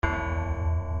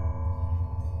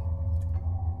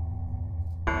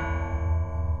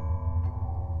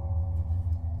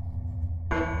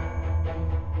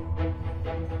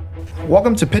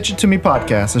Welcome to Pitch It To Me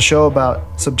podcast, a show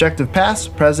about subjective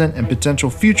past, present, and potential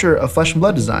future of Flesh and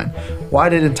Blood design. Why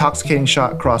did intoxicating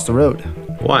shot cross the road?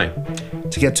 Why?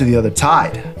 To get to the other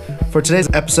tide. For today's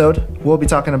episode, we'll be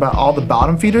talking about all the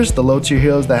bottom feeders, the low-tier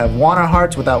heroes that have won our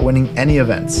hearts without winning any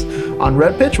events. On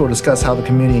Red Pitch, we'll discuss how the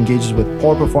community engages with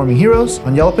poor-performing heroes.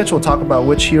 On Yellow Pitch, we'll talk about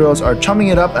which heroes are chumming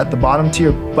it up at the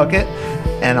bottom-tier bucket.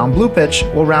 And on Blue Pitch,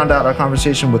 we'll round out our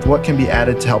conversation with what can be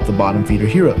added to help the bottom feeder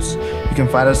heroes. You can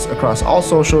find us across all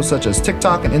socials such as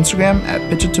TikTok and Instagram at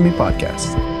Pitch It To Me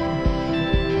Podcast.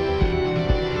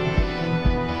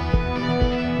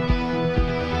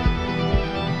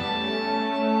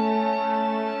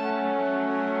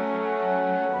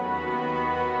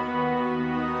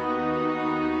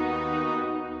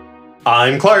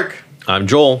 I'm Clark. I'm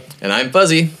Joel. And I'm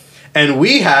Fuzzy. And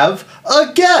we have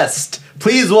a guest.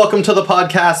 Please welcome to the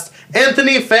podcast,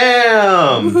 Anthony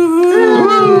Pham.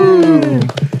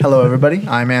 Hello, everybody.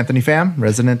 I'm Anthony Pham,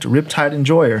 resident Riptide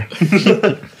enjoyer.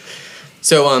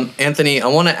 So, Anthony, I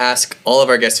want to ask all of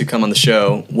our guests who come on the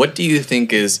show, what do you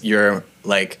think is your,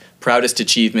 proudest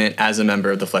achievement as a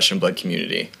member of the Flesh and Blood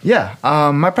community? Yeah,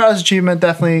 my proudest achievement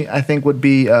definitely, I think, would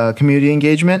be community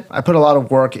engagement. I put a lot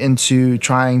of work into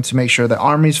trying to make sure that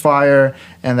armies fire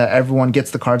and that everyone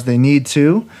gets the cards they need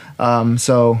to.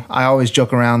 So I always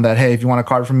joke around that, hey, if you want a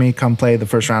card from me, come play the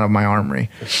first round of my armory.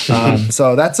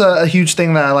 So that's a huge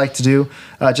thing that I like to do,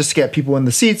 just to get people in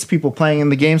the seats, people playing in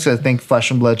the game. So I think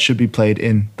Flesh and Blood should be played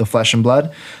in the Flesh and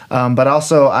Blood. But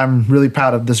also, I'm really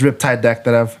proud of this Riptide deck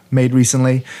that I've made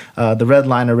recently. The Red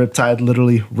Liner Riptide,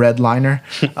 literally Red Liner.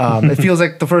 It feels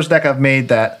like the first deck I've made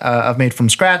that I've made from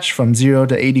scratch, from 0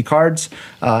 to 80 cards.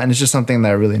 And it's just something that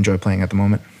I really enjoy playing at the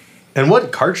moment. And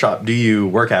what card shop do you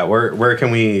work at? Where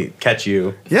can we catch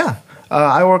you? Yeah.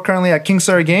 I work currently at King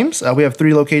Surrey Games. We have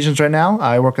 3 locations right now.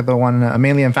 I work at the one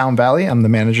mainly in Pham Valley. I'm the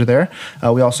manager there.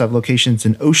 We also have locations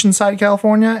in Oceanside,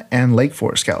 California, and Lake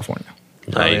Forest, California.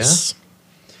 Nice. Oh,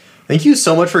 yeah? Thank you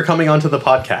so much for coming onto the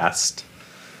podcast.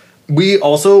 We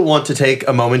also want to take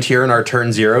a moment here in our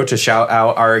turn 0 to shout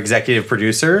out our executive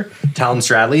producer, Talon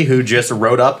Stradley, who just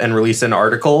wrote up and released an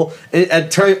article.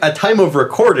 At time of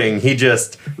recording, he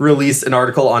just released an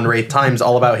article on Wraith Times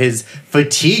all about his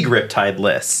fatigue Riptide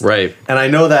list. Right. And I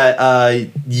know that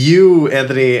you,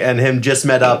 Anthony, and him just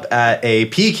met up at a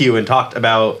PQ and talked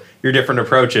about your different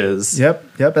approaches.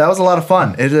 Yep. That was a lot of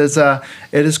fun. It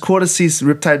is cool to see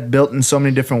Riptide built in so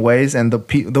many different ways, and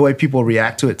the way people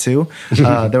react to it too.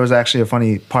 There was actually a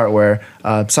funny part where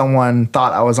someone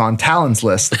thought I was on Talon's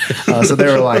list, so they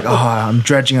were like, "Oh, I'm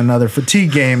dredging another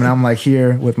fatigue game," and I'm like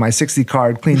here with my 60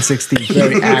 card clean 60,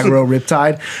 very aggro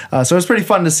Riptide. So it was pretty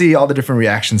fun to see all the different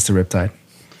reactions to Riptide.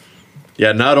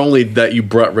 Yeah, not only that you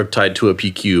brought Riptide to a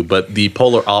PQ, but the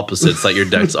polar opposites that your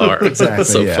decks are. Exactly.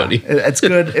 So yeah. funny. It's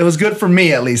good. It was good for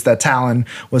me, at least, that Talon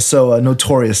was so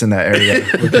notorious in that area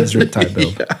with his Riptide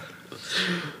build.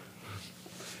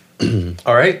 Yeah.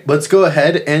 All right, let's go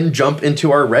ahead and jump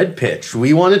into our red pitch.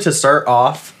 We wanted to start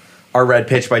off our red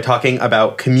pitch by talking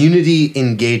about community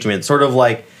engagement, sort of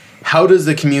like how does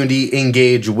the community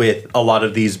engage with a lot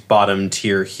of these bottom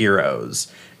tier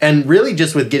heroes, and really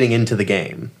just with getting into the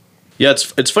game. Yeah,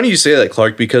 it's funny you say that,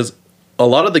 Clark, because a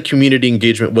lot of the community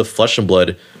engagement with Flesh and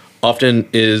Blood often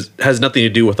has nothing to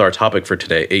do with our topic for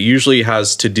today. It usually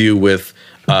has to do with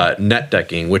net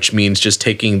decking, which means just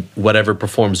taking whatever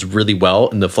performs really well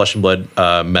in the Flesh and Blood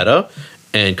meta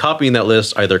and copying that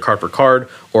list either card for card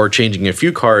or changing a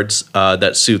few cards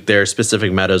that suit their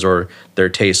specific metas or their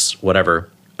tastes, whatever.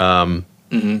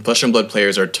 Flesh and Blood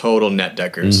players are total net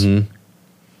deckers. Mm-hmm.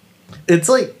 It's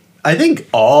like, I think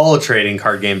all trading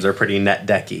card games are pretty net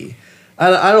decky.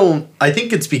 I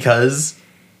think it's because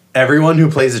everyone who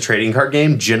plays a trading card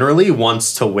game generally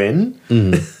wants to win.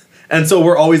 Mm-hmm. And so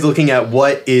we're always looking at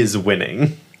what is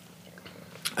winning.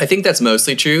 I think that's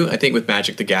mostly true. I think with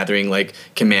Magic the Gathering,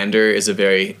 Commander is a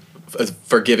very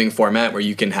forgiving format where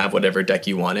you can have whatever deck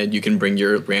you wanted. You can bring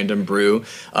your random brew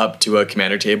up to a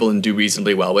Commander table and do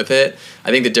reasonably well with it.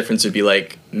 I think the difference would be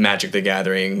Magic the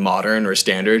Gathering Modern or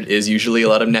Standard is usually a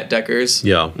lot of net deckers.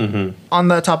 Yeah. Mm-hmm. On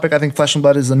that topic, I think Flesh and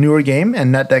Blood is a newer game,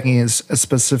 and net decking is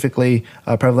specifically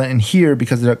prevalent in here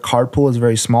because the card pool is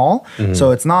very small. Mm-hmm. So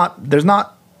there's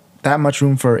not that much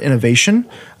room for innovation.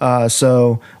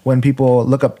 So when people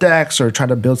look up decks or try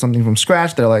to build something from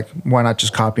scratch, they're like, why not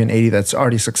just copy an 80 that's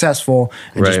already successful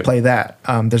and just play that?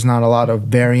 There's not a lot of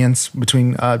variance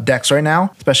between decks right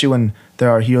now, especially when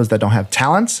there are heroes that don't have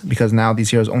talents, because now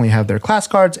these heroes only have their class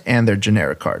cards and their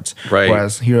generic cards. Right.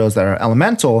 Whereas heroes that are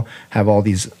elemental have all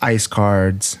these ice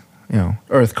cards,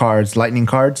 earth cards, lightning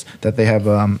cards that they have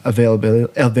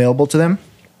available to them.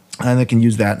 And they can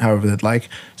use that however they'd like,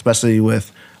 especially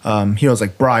with heroes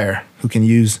like Briar, who can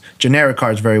use generic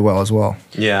cards very well as well.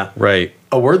 Yeah. Right.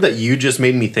 A word that you just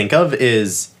made me think of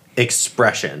is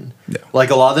expression. Yeah. Like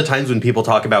a lot of the times when people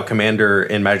talk about Commander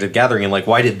in Magic the Gathering and like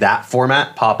why did that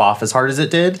format pop off as hard as it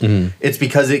did? It's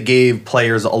because it gave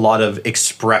players a lot of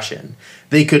expression.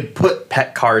 They could put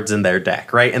pet cards in their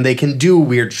deck, right? And they can do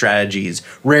weird strategies,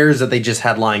 rares that they just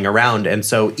had lying around. And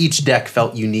so each deck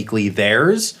felt uniquely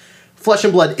theirs. Flesh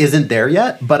and Blood isn't there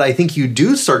yet, but I think you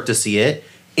do start to see it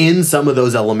in some of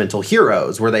those elemental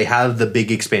heroes where they have the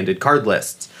big expanded card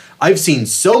lists. I've seen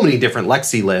so many different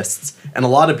Lexi lists and a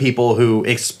lot of people who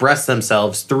express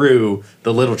themselves through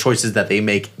the little choices that they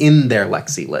make in their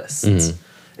Lexi lists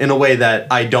in a way that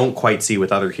I don't quite see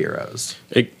with other heroes.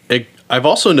 I've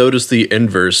also noticed the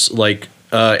inverse. Like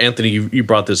Anthony, you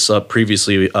brought this up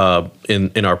previously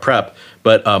in our prep,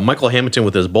 but Michael Hamilton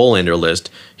with his Bowlander list,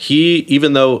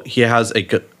 even though he has a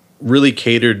really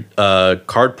catered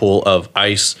card pool of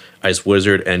Ice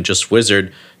Wizard, and just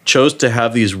Wizard, chose to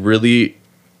have these really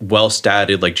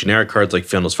well-statted like generic cards like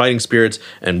Fandle's Fighting Spirits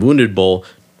and Wounded Bull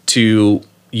to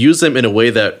use them in a way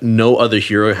that no other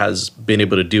hero has been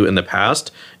able to do in the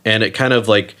past. And it kind of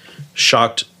like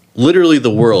shocked literally the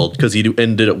world because he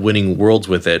ended up winning worlds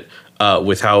with it,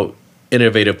 with how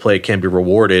innovative play can be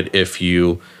rewarded if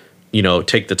you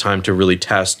take the time to really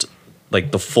test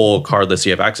like the full card list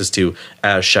you have access to,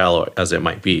 as shallow as it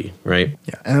might be, right?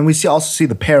 Yeah, and then we also see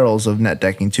the perils of net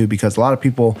decking too, because a lot of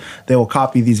people, they will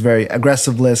copy these very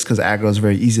aggressive lists because aggro is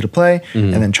very easy to play,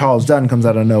 and then Charles Dunn comes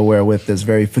out of nowhere with this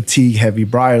very fatigue-heavy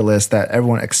Briar list that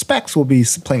everyone expects will be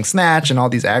playing Snatch and all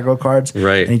these aggro cards,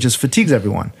 right? And he just fatigues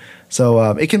everyone.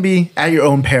 So it can be at your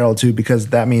own peril too, because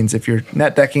that means if you're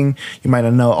net decking, you might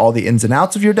not know all the ins and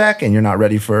outs of your deck, and you're not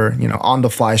ready for on the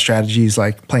fly strategies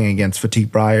like playing against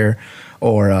Fatigue Briar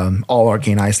or all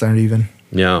Arcane Iceland even.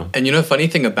 Yeah. And funny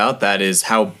thing about that is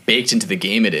how baked into the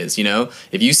game it is.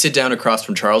 If you sit down across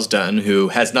from Charles Dunn,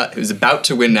 who's about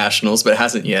to win nationals but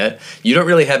hasn't yet, you don't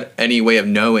really have any way of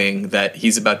knowing that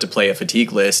he's about to play a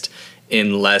fatigue list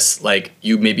unless like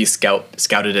you maybe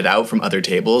scouted it out from other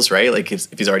tables, right? Like if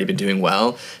he's already been doing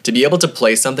well. To be able to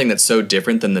play something that's so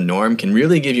different than the norm can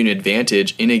really give you an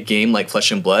advantage in a game like Flesh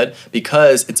and Blood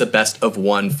because it's a best of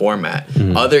one format.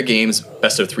 Other games,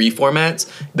 best of three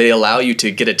formats, they allow you to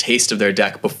get a taste of their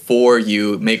deck before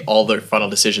you make all the final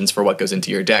decisions for what goes into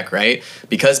your deck, right?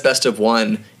 Because best of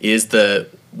one is the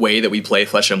way that we play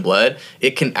Flesh and Blood,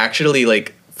 it can actually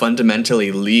like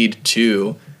fundamentally lead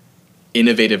to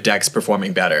innovative decks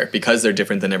performing better because they're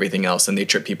different than everything else and they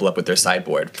trip people up with their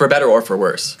sideboard, for better or for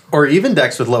worse. Or even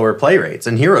decks with lower play rates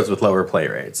and heroes with lower play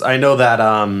rates. I know that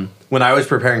when I was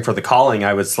preparing for the calling,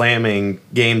 I was slamming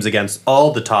games against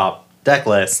all the top deck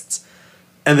lists.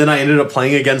 And then I ended up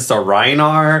playing against a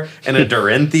Rhinar and a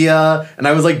Dorinthia, and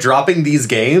I was like dropping these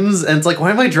games, and it's like,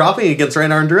 why am I dropping against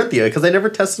Rhinar and Dorinthia? Because I never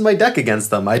tested my deck against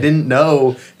them. I didn't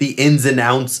know the ins and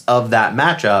outs of that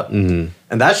matchup,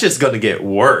 and that's just going to get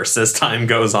worse as time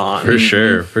goes on. For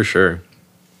sure.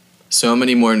 So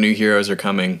many more new heroes are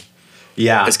coming.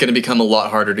 Yeah. It's going to become a lot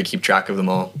harder to keep track of them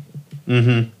all.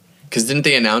 Because didn't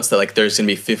they announce that like there's going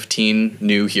to be 15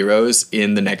 new heroes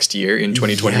in the next year, in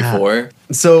 2024? Yeah.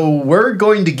 So we're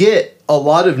going to get a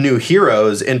lot of new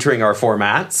heroes entering our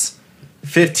formats.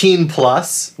 15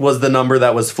 plus was the number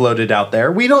that was floated out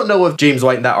there. We don't know if James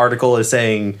White in that article is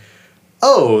saying,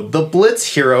 oh, the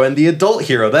Blitz hero and the Adult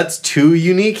hero, that's two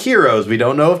unique heroes. We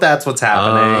don't know if that's what's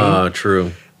happening.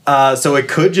 True. So it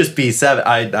could just be 7.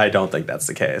 I don't think that's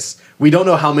the case. We don't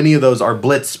know how many of those are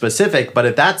Blitz specific, but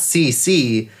if that's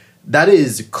CC, that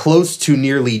is close to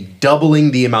nearly doubling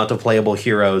the amount of playable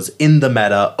heroes in the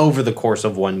meta over the course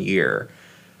of 1 year.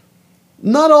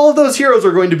 Not all of those heroes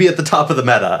are going to be at the top of the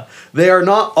meta. They are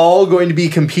not all going to be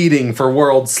competing for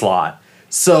world slot.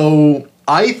 So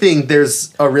I think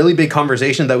there's a really big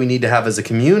conversation that we need to have as a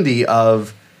community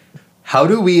of how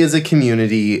do we as a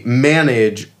community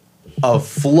manage a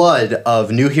flood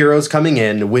of new heroes coming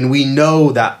in when we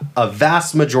know that a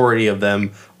vast majority of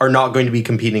them are not going to be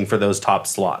competing for those top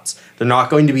slots. They're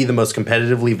not going to be the most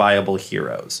competitively viable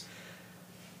heroes.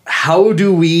 How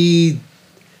do we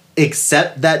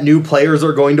accept that new players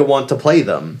are going to want to play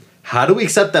them? How do we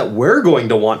accept that we're going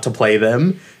to want to play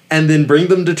them and then bring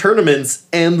them to tournaments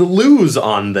and lose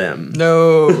on them?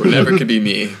 No, never could be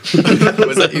me.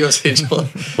 Was that you, Angel?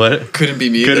 What? Couldn't be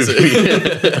me.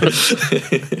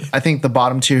 I think the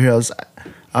bottom tier heroes,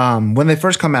 when they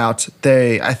first come out,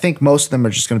 I think most of them are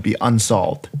just going to be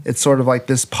unsolved. It's sort of like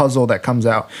this puzzle that comes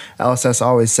out. LSS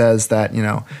always says that,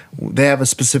 they have a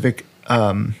specific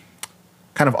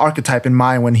kind of archetype in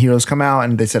mind when heroes come out,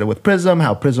 and they said it with Prism,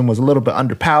 how Prism was a little bit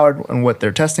underpowered in what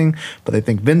they're testing, but they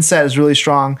think Vincent is really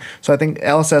strong. So I think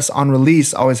LSS on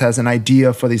release always has an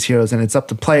idea for these heroes, and it's up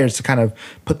to players to kind of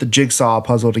put the jigsaw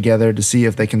puzzle together to see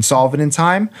if they can solve it in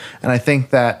time. And I think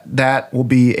that will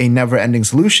be a never-ending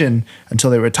solution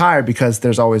until they retire, because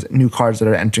there's always new cards that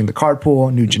are entering the card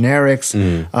pool, new generics.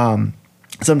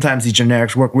 Sometimes these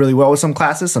generics work really well with some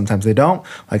classes, sometimes they don't.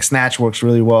 Like Snatch works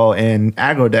really well in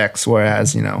aggro decks,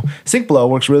 whereas, Sync Blow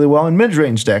works really well in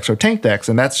mid-range decks or tank decks,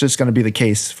 and that's just going to be the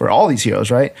case for all these heroes,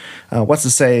 right? What's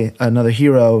to say another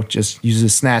hero just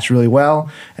uses Snatch really well,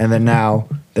 and then now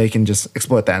they can just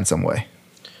exploit that in some way.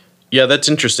 Yeah, that's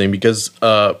interesting, because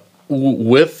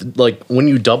with, like, when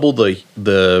you double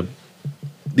the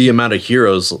amount of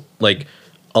heroes, like,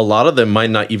 a lot of them might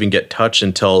not even get touched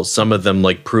until some of them,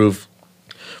 like, prove...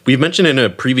 We've mentioned in a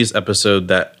previous episode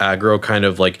that aggro kind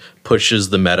of like pushes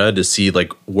the meta to see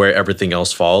like where everything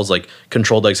else falls. Like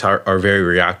control decks are very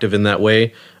reactive in that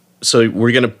way. So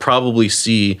we're going to probably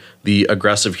see the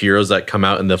aggressive heroes that come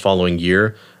out in the following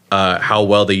year, how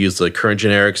well they use the current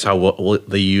generics, how well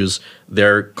they use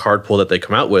their card pool that they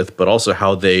come out with, but also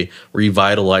how they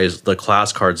revitalize the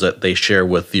class cards that they share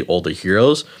with the older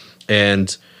heroes.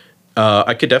 And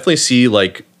I could definitely see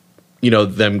like,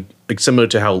 them like similar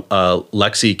to how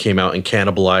Lexi came out and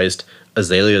cannibalized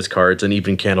Azalea's cards and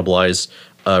even cannibalized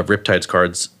Riptide's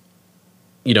cards,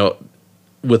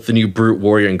 with the new Brute,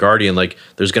 Warrior, and Guardian, like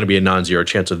there's going to be a non-zero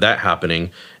chance of that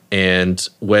happening. And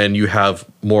when you have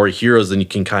more heroes, then you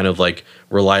can kind of like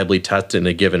reliably test in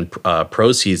a given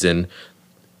pro season.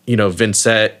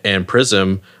 Vincent and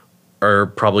Prism are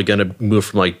probably going to move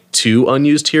from like 2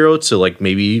 unused hero to like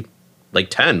maybe like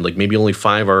 10, like maybe only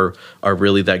 5 are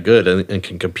really that good and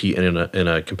can compete in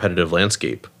a competitive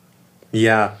landscape.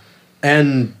 Yeah.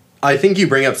 And I think you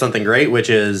bring up something great, which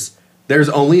is there's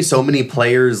only so many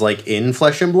players like in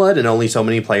Flesh and Blood and only so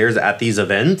many players at these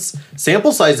events.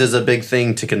 Sample size is a big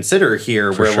thing to consider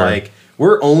here, where sure. like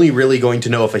we're only really going to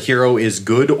know if a hero is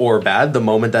good or bad the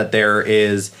moment that there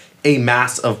is a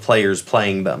mass of players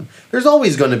playing them. There's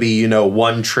always going to be,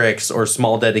 one tricks or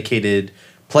small dedicated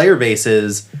player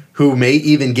bases who may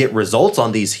even get results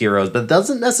on these heroes, but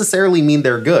doesn't necessarily mean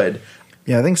they're good.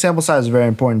 Yeah, I think sample size is very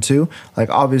important too. Like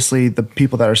obviously the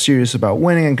people that are serious about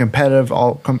winning and competitive,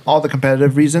 all the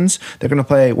competitive reasons, they're going to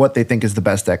play what they think is the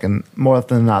best deck, and more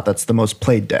often than not, that's the most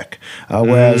played deck.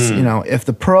 Whereas if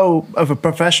a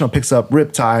professional picks up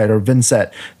Riptide or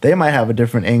Vincent, they might have a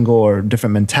different angle or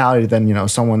different mentality than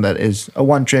someone that is a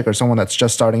one trick or someone that's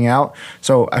just starting out.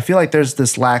 So I feel like there's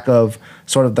this lack of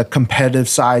sort of the competitive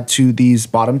side to these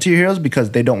bottom tier heroes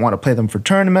because they don't want to play them for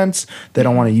tournaments. They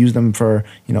don't want to use them for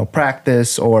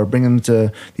practice or bring them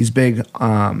to these big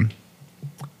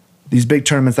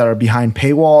tournaments that are behind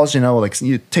paywalls. Like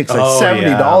it takes like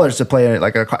 $70 to play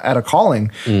like at a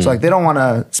calling. So like they don't want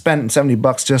to spend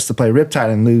 $70 just to play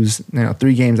Riptide and lose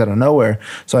 3 games out of nowhere.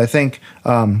 So I think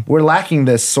we're lacking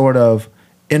this sort of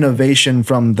innovation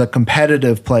from the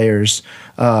competitive players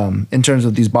in terms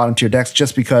of these bottom tier decks,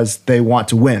 just because they want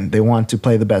to win. They want to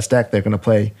play the best deck. They're going to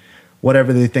play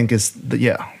whatever they think is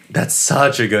That's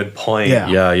such a good point.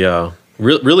 Yeah.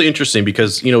 Really interesting,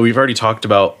 because we've already talked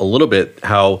about a little bit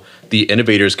how the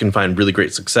innovators can find really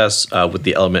great success with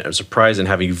the element of surprise and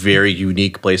having very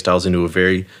unique playstyles into a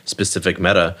very specific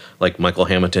meta, like Michael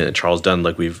Hamilton and Charles Dunn,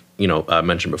 like we've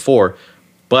mentioned before.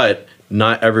 But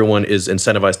not everyone is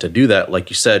incentivized to do that, like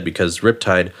you said, because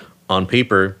Riptide on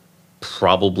paper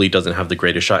probably doesn't have the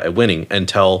greatest shot at winning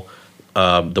until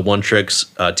the one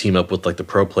tricks team up with like the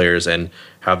pro players and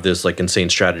have this like insane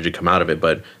strategy come out of it.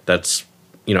 But that's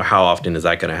how often is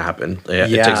that going to happen?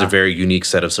 It takes a very unique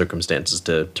set of circumstances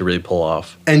to really pull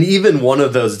off. And even one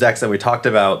of those decks that we talked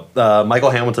about,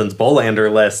 Michael Hamilton's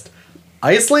Bolander list,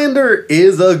 Icelander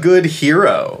is a good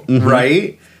hero,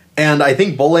 right? And I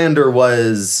think Bolander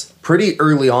was pretty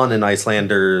early on in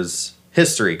Icelander's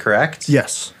history, correct?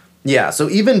 Yes. Yeah, so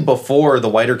even before the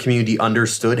wider community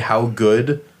understood how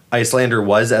good Icelander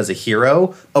was as a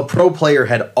hero, a pro player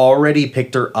had already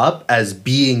picked her up as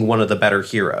being one of the better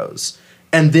heroes,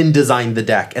 and then designed the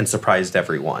deck and surprised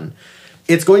everyone.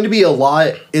 It's going to be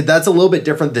that's a little bit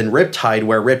different than Riptide,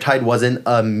 where Riptide wasn't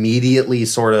immediately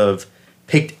sort of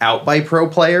picked out by pro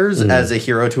players as a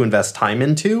hero to invest time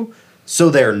into,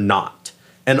 so they're not.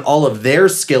 And all of their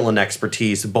skill and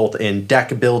expertise, both in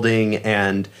deck building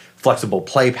and flexible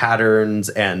play patterns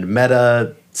and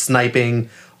meta sniping,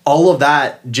 all of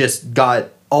that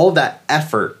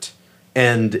effort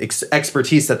and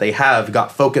expertise that they have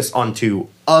got focused onto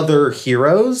other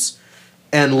heroes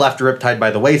and left Riptide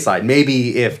by the wayside.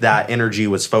 Maybe if that energy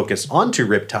was focused onto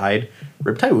Riptide,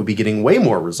 Riptide would be getting way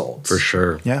more results. For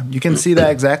sure. Yeah, you can see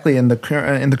that exactly in the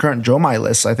current Jomai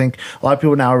list. I think a lot of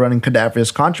people now are running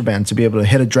Cadaverous Contraband to be able to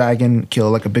hit a dragon,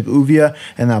 kill like a big Uvia,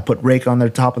 and now put Rake on their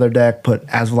top of their deck, put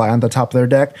Azvali on the top of their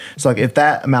deck. So like if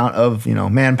that amount of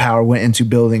manpower went into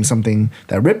building something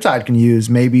that Riptide can use,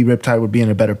 maybe Riptide would be in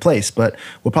a better place. But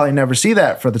we'll probably never see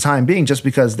that for the time being, just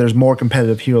because there's more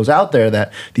competitive heroes out there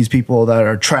that these people that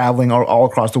are traveling all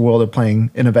across the world are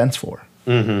playing in events for.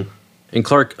 Mm-hmm. And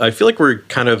Clark, I feel like we're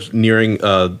kind of nearing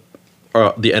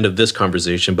the end of this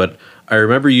conversation, but I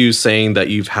remember you saying that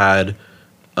you've had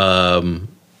some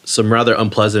rather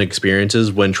unpleasant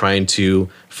experiences when trying to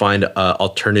find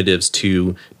alternatives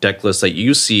to deck lists that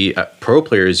you see pro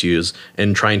players use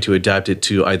and trying to adapt it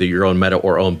to either your own meta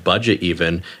or own budget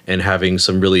even, and having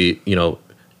some really,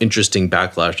 interesting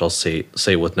backlash, I'll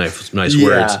say with nice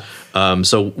words.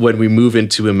 So when we move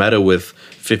into a meta with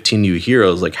 15 new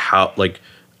heroes, how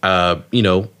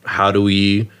do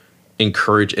we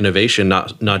encourage innovation,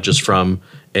 not just from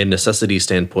a necessity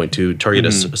standpoint to target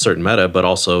a certain meta, but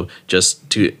also just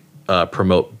to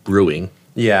promote brewing?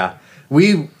 Yeah.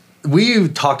 We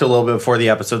talked a little bit before the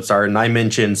episode started, and I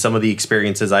mentioned some of the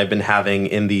experiences I've been having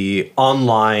in the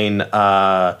online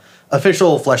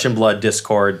official Flesh and Blood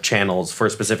Discord channels for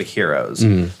specific heroes.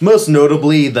 Most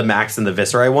notably the Max and the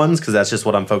Viscerai ones, because that's just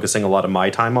what I'm focusing a lot of my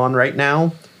time on right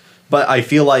now. But I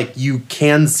feel like you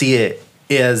can see it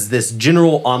as this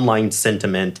general online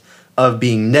sentiment of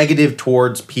being negative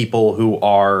towards people who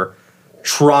are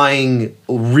trying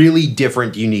really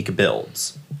different, unique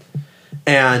builds.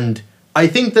 And I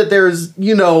think that there's,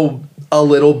 a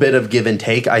little bit of give and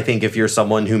take. I think if you're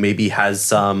someone who maybe has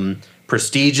some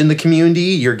prestige in the community,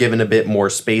 you're given a bit more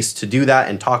space to do that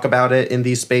and talk about it in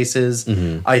these spaces.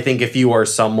 I think if you are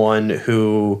someone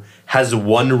who has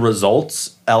won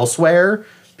results elsewhere,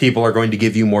 people are going to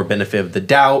give you more benefit of the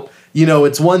doubt.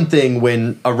 It's one thing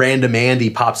when a random Andy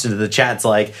pops into the chat, it's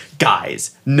like,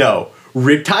 guys, no,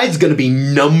 Riptide's going to be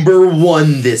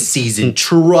 #1 this season.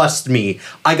 Trust me.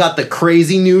 I got the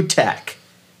crazy new tech.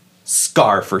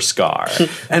 Scar for Scar.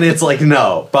 And it's like,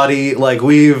 no, buddy,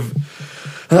 we've...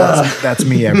 That's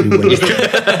me every week.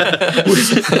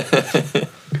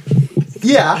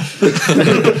 Yeah.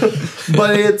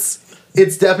 But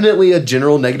it's definitely a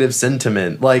general negative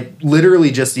sentiment.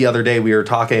 Literally just the other day we were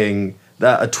talking,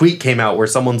 a tweet came out where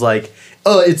someone's like,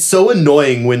 it's so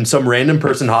annoying when some random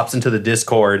person hops into the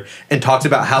Discord and talks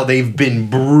about how they've been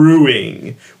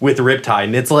brewing with Riptide.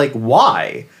 And it's like,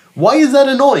 why? Why is that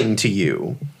annoying to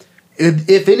you?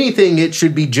 If anything, it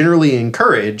should be generally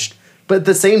encouraged. But at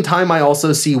the same time, I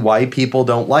also see why people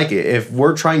don't like it. If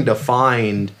we're trying to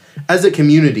find, as a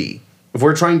community, if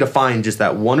we're trying to find just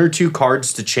that 1 or 2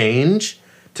 cards to change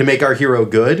to make our hero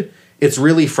good, it's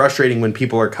really frustrating when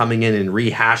people are coming in and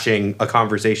rehashing a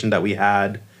conversation that we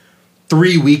had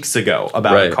 3 weeks ago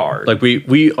about a card.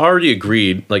 We already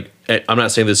agreed, I'm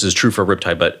not saying this is true for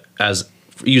Riptide, but as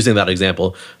using that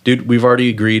example, dude, we've already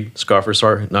agreed Scar for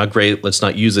Scar, not great, let's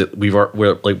not use it.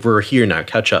 We're here now,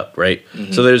 catch up, right?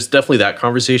 So there's definitely that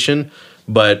conversation,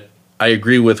 but I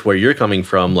agree with where you're coming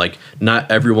from.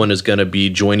 Not everyone is going to be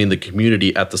joining the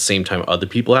community at the same time other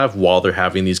people have while they're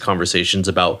having these conversations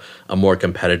about a more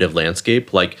competitive landscape.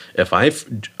 If I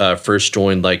first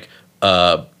joined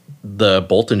the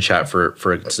Bolton chat,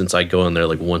 for instance, I go in there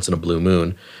once in a blue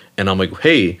moon, and I'm like,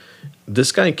 hey,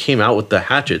 this guy came out with the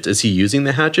hatchets. Is he using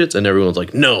the hatchets? And everyone's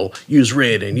like, no, use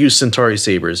Raiden, use Centauri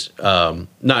Sabers.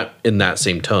 Not in that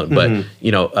same tone, but,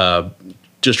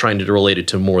 just trying to relate it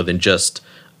to more than just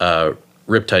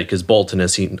Riptide, because Bolton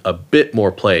has seen a bit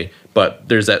more play. But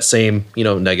there's that same,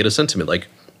 negative sentiment.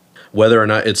 Whether or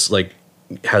not it's,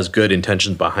 has good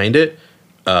intentions behind it,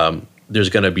 there's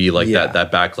going to be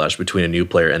that backlash between a new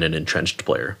player and an entrenched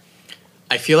player.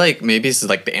 I feel like maybe this is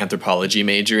the anthropology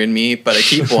major in me, but I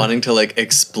keep wanting to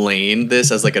explain this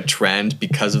as a trend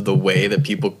because of the way that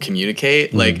people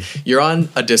communicate. You're on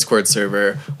a Discord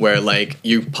server where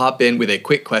you pop in with a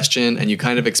quick question and you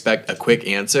kind of expect a quick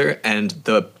answer, and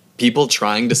the people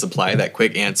trying to supply that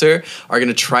quick answer are going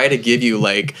to try to give you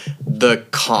the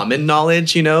common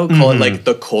knowledge, call it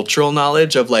the cultural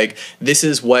knowledge of this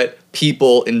is what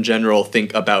people in general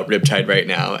think about Riptide right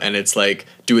now, and it's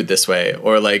do it this way,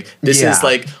 or this is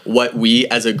what we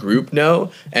as a group know,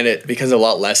 and it becomes a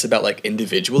lot less about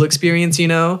individual experience,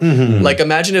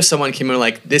 imagine if someone came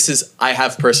in this is, I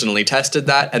have personally tested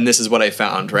that and this is what I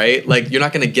found, right? You're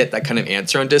not going to get that kind of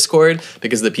answer on Discord,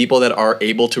 because the people that are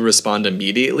able to respond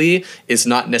immediately is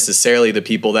not necessarily the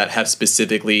people that have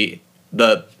specifically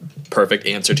the perfect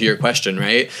answer to your question,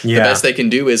 right? Yeah. The best they can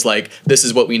do is this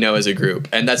is what we know as a group,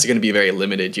 and that's going to be very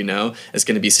limited, it's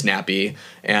going to be snappy.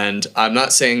 And I'm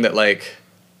not saying that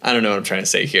I don't know what I'm trying to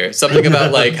say here. Something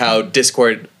about like how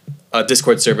Discord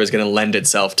server is going to lend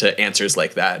itself to answers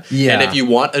like that. Yeah. And if you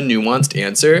want a nuanced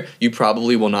answer, you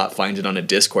probably will not find it on a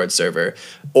Discord server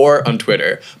or on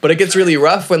Twitter. But it gets really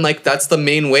rough when like that's the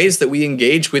main ways that we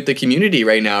engage with the community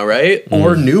right now, right?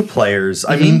 Or new players.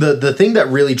 I mean, the thing that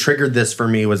really triggered this for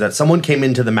me was that someone came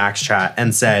into the Max chat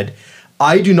and said,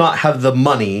 I do not have the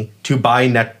money to buy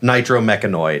Nitro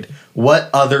Mechanoid. What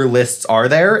other lists are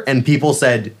there? And people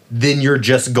said, then you're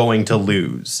just going to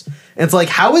lose. And it's like,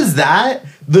 how is that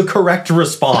the correct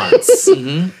response?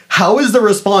 How is the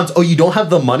response, oh, you don't have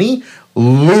the money?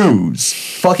 Lose.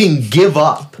 Fucking give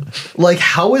up. Like,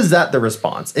 how is that the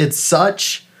response? It's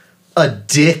such a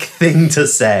dick thing to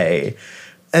say.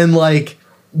 And like,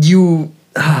 that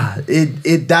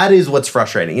is what's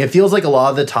frustrating. It feels like a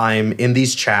lot of the time in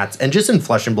these chats and just in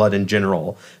Flesh and Blood in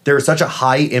general, there is such a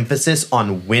high emphasis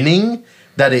on winning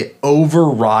that it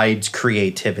overrides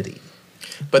creativity.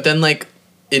 But then like,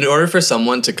 in order for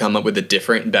someone to come up with a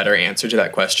different, better answer to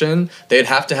that question, they'd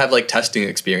have to have like testing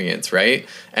experience, right?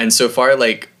 And so far,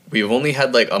 like we've only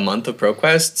had like a month of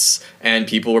ProQuests, and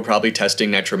people were probably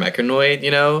testing Nitro Mechanoid,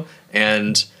 you know,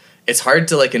 and it's hard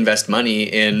to like invest money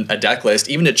in a deck list,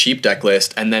 even a cheap deck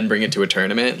list, and then bring it to a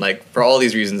tournament, like for all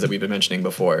these reasons that we've been mentioning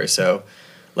before. So,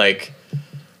 like,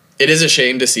 it is a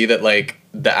shame to see that like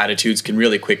the attitudes can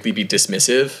really quickly be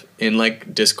dismissive in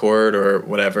like Discord or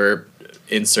whatever.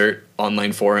 Insert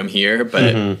online forum here, but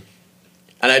and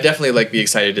I definitely like be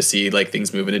excited to see like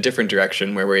things move in a different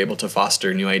direction where we're able to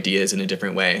foster new ideas in a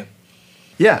different way.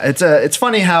 Yeah, it's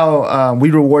funny how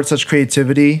we reward such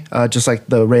creativity, just like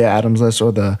the Rhea Adams list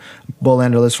or the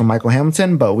Bolander list from Michael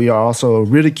Hamilton, but we are also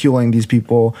ridiculing these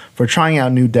people for trying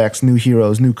out new decks, new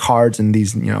heroes, new cards in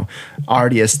these, you know,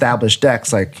 already established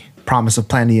decks like Promise of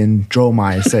Plenty and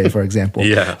Dromai, say, for example.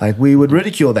 Yeah. Like, we would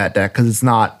ridicule that deck because it's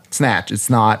not Snatch, it's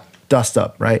not Dust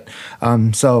Up, right?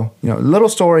 So, you know, little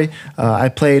story. I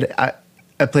played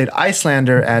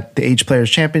Icelander at the Age Players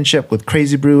Championship with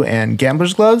Crazy Brew and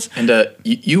Gambler's Gloves. And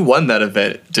you won that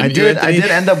event, didn't you, Anthony? I did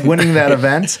end up winning that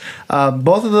event.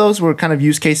 Both of those were kind of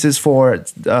use cases for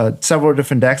several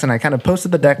different decks, and I kind of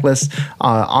posted the deck list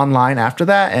online after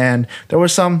that, and there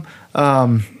was some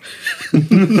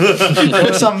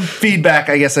feedback,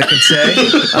 I guess I could say,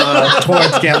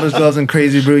 towards Gambler's Gloves and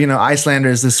Crazy Brew. You know, Icelander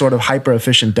is this sort of hyper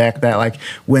efficient deck that like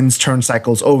wins turn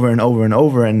cycles over and over and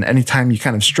over, and anytime you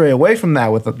kind of stray away from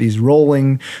that with these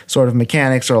rolling sort of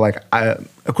mechanics or like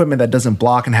equipment that doesn't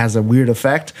block and has a weird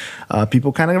effect,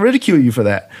 people kind of ridicule you for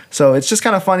that. So it's just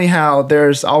kind of funny how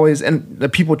there's always the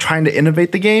people trying to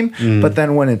innovate the game, but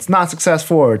then when it's not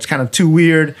successful or it's kind of too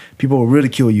weird, people will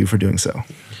ridicule you for doing so.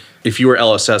 If you were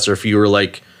LSS or if you were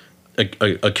like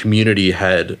a community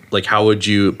head, like how would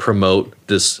you promote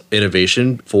this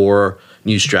innovation for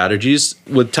new strategies?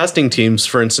 With testing teams,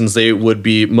 for instance, they would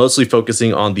be mostly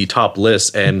focusing on the top lists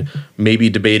and maybe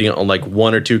debating on like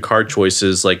one or two card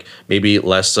choices, like maybe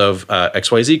less of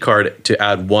XYZ card to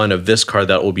add one of this card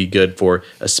that will be good for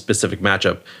a specific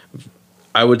matchup.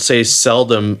 I would say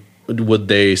seldom would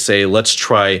they say, let's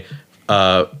try,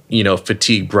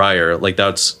 Fatigue Briar. Like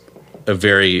that's a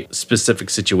very specific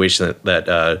situation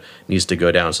that needs to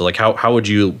go down. So like how would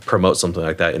you promote something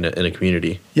like that in a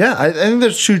community? Yeah, I think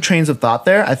there's two trains of thought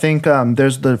there. I think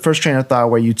there's the first train of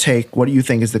thought where you take what do you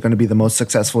think is going to be the most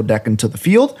successful deck into the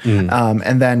field,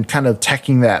 and then kind of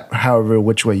teching that however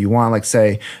which way you want. Like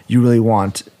say you really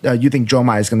want, you think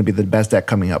Dromai is going to be the best deck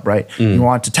coming up, right? You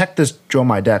want to tech this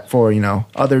Dromai deck for,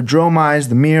 other Dromais,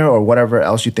 the Mirror, or whatever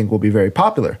else you think will be very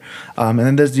popular. And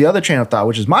then there's the other train of thought,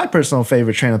 which is my personal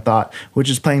favorite train of thought, which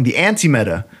is playing the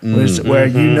anti-meta, where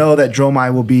you know that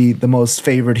Dromai will be the most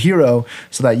favored hero,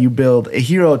 so that you build a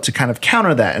hero to kind of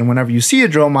counter that. And whenever you see a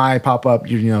Dromai pop up,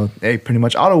 they pretty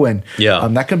much auto win. Yeah.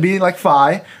 That could be like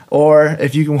Phi, or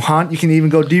if you want, you can even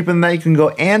go deeper than that. You can go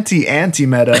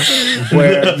anti-meta,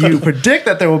 where you predict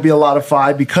that there will be a lot of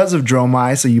Phi because of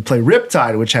Dromai, so you play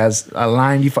Riptide, which has a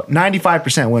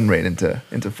 95% win rate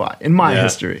into Phi, in my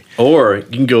history. Or you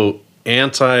can go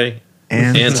anti-meta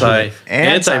and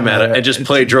just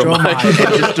play Dromai.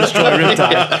 And just destroy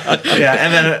Riptide.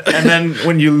 Yeah, and then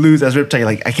when you lose as Riptide, you're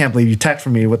like, I can't believe you tech for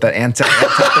me with that anti.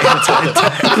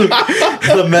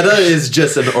 The meta is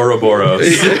just an Ouroboros.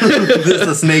 This is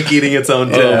a snake eating its own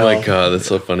tail. Oh my god, that's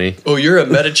so funny. Oh, you're a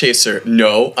meta chaser.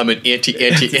 No, I'm an anti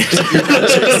chaser.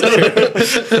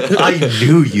 I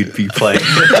knew you'd be playing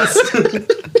this.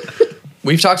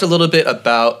 We've talked a little bit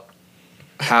about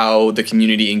how the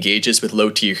community engages with low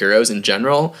tier heroes in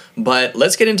general, but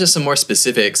let's get into some more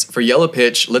specifics. For Yellow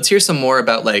Pitch, let's hear some more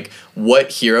about like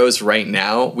what heroes right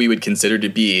now we would consider to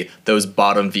be those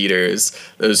bottom feeders,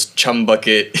 those chum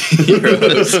bucket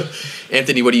heroes.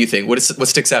 Anthony, what do you think? What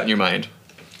sticks out in your mind?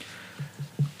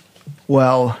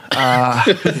 Well,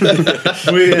 the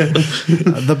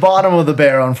bottom of the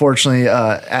barrel, unfortunately,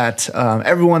 at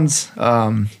everyone's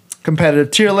competitive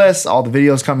tier list, all the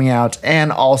videos coming out,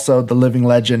 and also the Living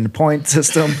Legend point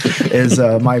system is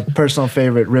my personal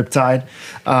favorite, Riptide.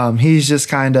 He's just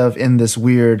kind of in this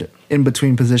weird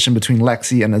in-between position between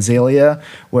Lexi and Azalea,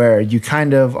 where you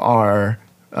kind of are...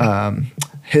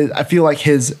 I feel like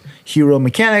his hero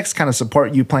mechanics kind of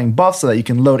support you playing buff so that you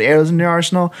can load arrows in your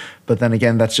arsenal, but then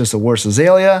again, that's just a worse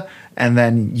Azalea, and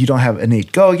then you don't have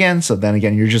innate go again, so then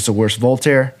again, you're just a worse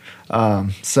Voltaire.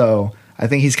 So I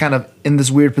think he's kind of in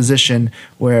this weird position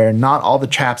where not all the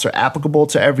traps are applicable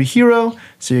to every hero,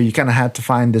 so you kind of have to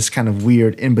find this kind of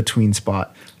weird in-between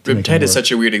spot. Riptide is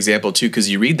such a weird example too, because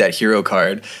you read that hero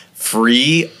card,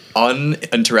 free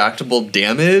uninteractable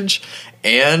damage,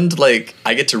 and like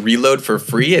I get to reload for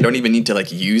free. I don't even need to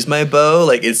like use my bow.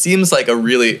 Like it seems like a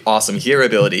really awesome hero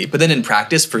ability, but then in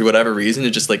practice, for whatever reason, it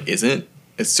just like isn't.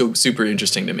 It's so super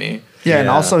interesting to me. Yeah, and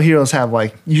also heroes have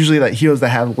like usually like heroes that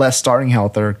have less starting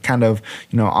health are kind of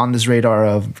on this radar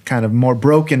of kind of more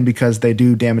broken because they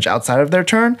do damage outside of their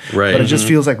turn. Right. But it just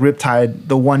feels like Riptide,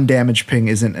 the one damage ping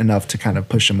isn't enough to kind of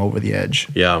push him over the edge.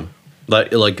 Yeah,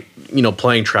 like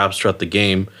playing traps throughout the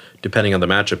game, depending on the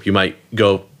matchup, you might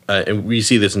go. And we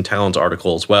see this in Talon's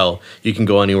article as well. You can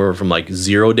go anywhere from like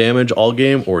 0 damage all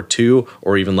game, or 2,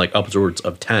 or even like upwards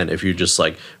of 10 if you just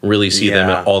like really see them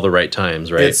at all the right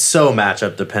times, right? It's so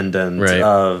matchup dependent, right.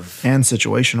 And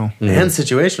situational. And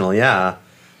situational, yeah.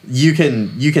 You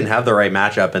can have the right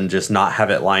matchup and just not have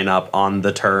it line up on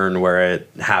the turn where it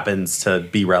happens to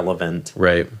be relevant.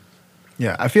 Right.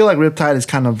 Yeah, I feel like Riptide is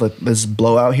kind of like this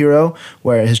blowout hero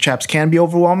where his traps can be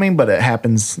overwhelming, but it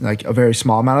happens like a very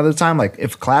small amount of the time. Like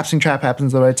if collapsing trap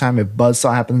happens at the right time, if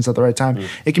buzzsaw happens at the right time,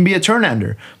 it can be a turn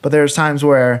ender. But there's times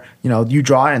where you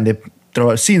draw and they throw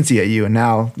a CNC at you, and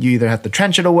now you either have to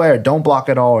trench it away or don't block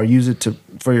at all or use it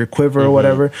for your quiver or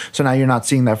whatever. So now you're not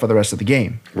seeing that for the rest of the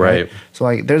game. Right. So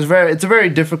like it's a very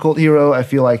difficult hero, I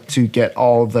feel like, to get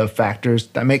all the factors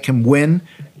that make him win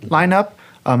line up.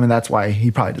 And that's why he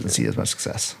probably doesn't see as much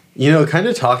success. Kind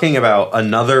of talking about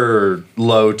another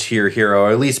low tier hero,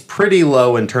 or at least pretty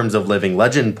low in terms of Living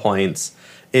Legend points,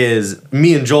 is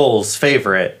me and Joel's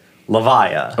favorite,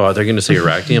 Levia. Oh, they're going to say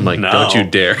Arachne? I'm like, No. Don't you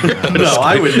dare. No,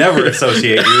 I would never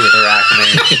associate you with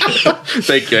Arachne.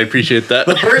 Thank you. I appreciate that.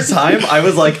 The first time I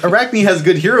was like, Arachne has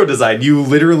good hero design. You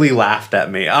literally laughed at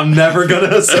me. I'm never going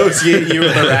to associate you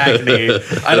with Arachne.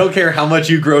 I don't care how much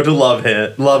you grow to love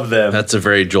them. That's a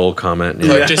very Joel comment.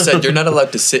 Clark just said, you're not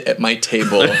allowed to sit at my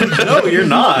table. No, you're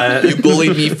not. You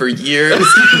bullied me for years.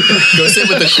 Go sit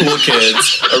with the cool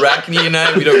kids. Arachne and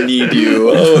I, we don't need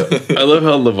you. I love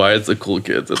how Levi's the cool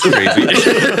kids. That's crazy.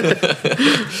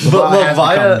 But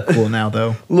Levia cool now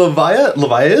though.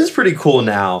 Levia is pretty cool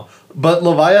now. But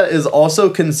Levia is also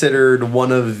considered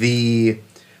one of the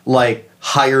like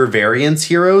higher variance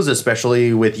heroes,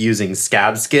 especially with using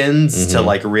scab skins to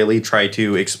like really try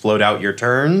to explode out your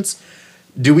turns.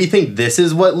 Do we think this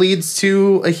is what leads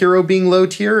to a hero being low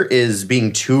tier, is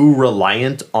being too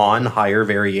reliant on higher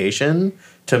variation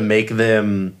to make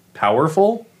them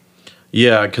powerful?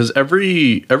 Yeah, because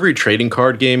every trading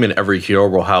card game and every hero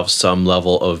will have some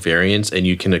level of variance, and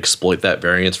you can exploit that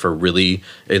variance for really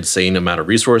insane amount of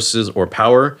resources or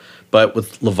power. But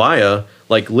with Levia,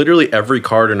 like literally every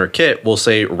card in her kit will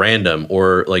say random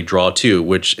or like draw 2,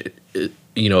 which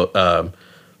implies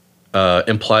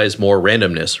more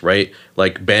randomness, right?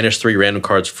 Like banish 3 random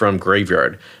cards from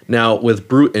graveyard. Now with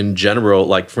Brute in general,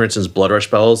 like for instance, Blood Rush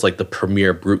spells, like the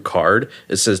premier Brute card,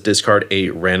 it says discard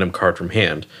a random card from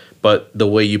hand. But the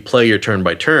way you play your turn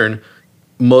by turn,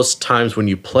 most times when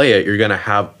you play it, you're going to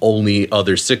have only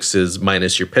other 6s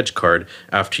minus your pitch card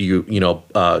after you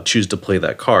choose to play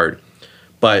that card.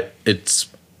 But it's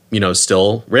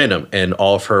still random, and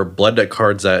all of her blood deck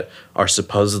cards that are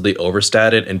supposedly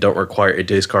overstated and don't require a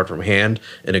discard from hand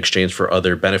in exchange for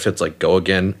other benefits like go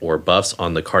again or buffs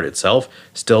on the card itself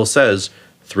still says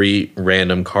 3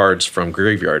 random cards from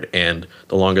graveyard. And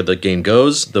the longer the game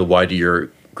goes, the wider your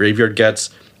graveyard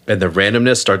gets. And the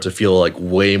randomness starts to feel like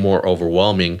way more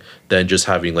overwhelming than just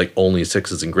having like only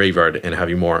 6s in graveyard and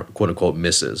having more quote unquote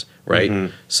misses,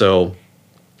 right? So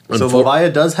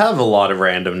Levia does have a lot of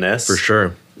randomness. For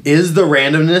sure. Is the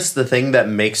randomness the thing that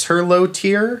makes her low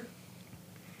tier?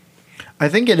 I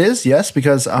think it is, yes,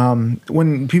 because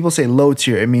when people say low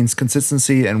tier, it means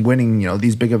consistency and winning,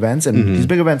 these big events. And these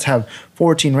big events have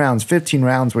 14 rounds, 15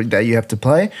 rounds that you have to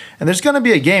play. And there's going to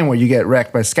be a game where you get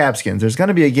wrecked by scab skins. There's going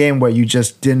to be a game where you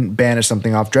just didn't banish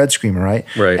something off Dread Screamer, right?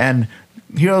 Right. And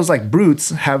heroes like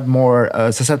brutes have more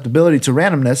susceptibility to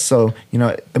randomness. So,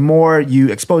 the more you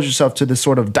expose yourself to this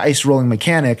sort of dice rolling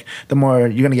mechanic, the more you're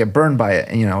going to get burned by it.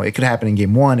 And, it could happen in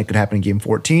game 1. It could happen in game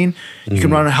 14. You can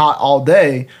run hot all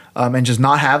day and just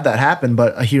not have that happen.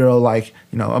 But a hero like,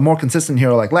 a more consistent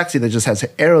hero like Lexi that just has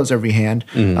arrows every hand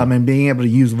and being able to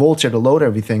use Voltaire to load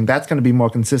everything, that's going to be more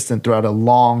consistent throughout a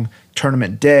long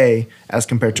tournament day as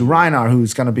compared to Rhinar,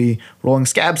 who's going to be rolling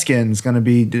scab skins, going to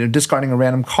be discarding a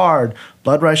random card.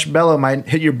 Blood Rush Bellow might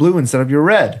hit your blue instead of your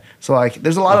red. So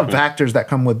there's a lot of factors that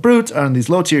come with brutes on these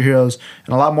low tier heroes,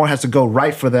 and a lot more has to go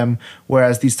right for them.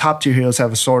 Whereas these top tier heroes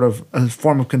have a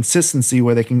form of consistency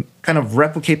where they can kind of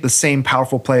replicate the same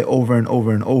powerful play over and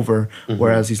over and over.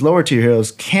 Whereas these lower tier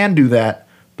heroes can do that,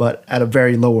 but at a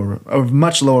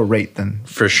much lower rate than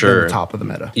for sure the top of the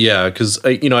meta. Yeah, because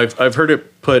I've heard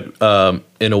it put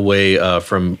in a way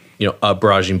from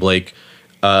Barraging Blake.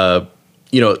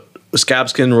 Scab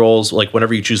skin rolls, like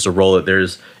whenever you choose to roll it,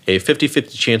 there's a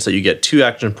 50-50 chance that you get 2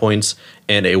 action points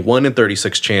and a 1 in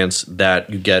 36 chance that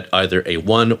you get either a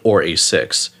 1 or a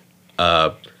 6.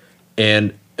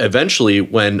 And eventually,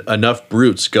 when enough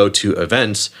brutes go to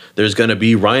events, there's going to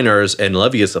be Rhinars and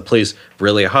Levius that plays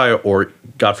really high or,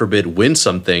 God forbid, win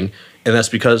something. And that's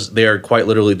because they are quite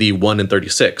literally the 1 in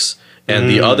 36. And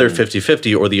the other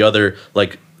 50-50 or the other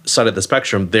side of the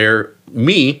spectrum, they're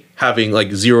me having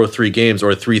 0-3 games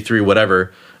or 3-3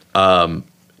 whatever. And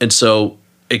so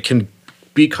it can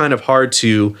be kind of hard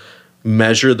to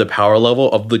measure the power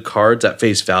level of the cards at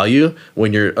face value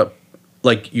when you're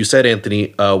like you said,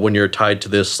 Anthony, when you're tied to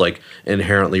this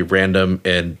inherently random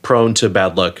and prone to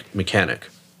bad luck mechanic.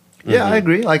 Yeah, I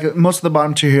agree. Most of the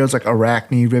bottom tier heroes like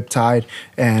Arachne, Riptide,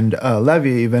 and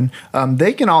Levia even,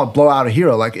 they can all blow out a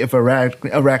hero. If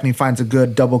Arachne finds a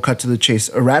good double cut to the chase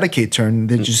Eradicate turn,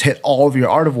 they just hit all of your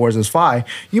Artivores as Phi,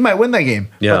 you might win that game.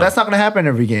 Yeah. But that's not going to happen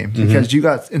every game because you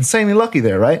got insanely lucky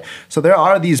there, right? So there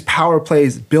are these power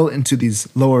plays built into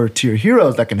these lower tier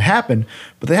heroes that can happen,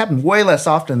 but they happen way less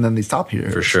often than these top tier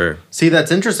heroes. For sure. See,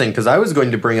 that's interesting because I was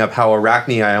going to bring up how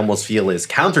Arachne I almost feel is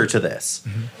counter to this.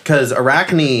 Because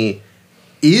Arachne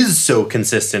is so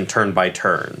consistent turn by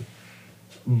turn,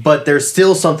 but there's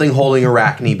still something holding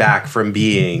Arachne back from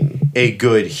being a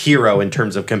good hero in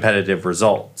terms of competitive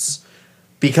results.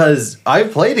 Because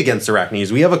I've played against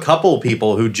Arachnes. We have a couple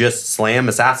people who just slam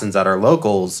assassins at our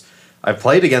locals. I've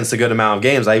played against a good amount of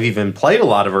games. I've even played a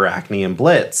lot of Arachne and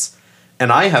Blitz.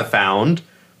 And I have found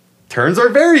turns are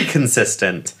very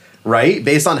consistent, right?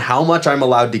 Based on how much I'm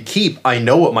allowed to keep, I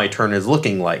know what my turn is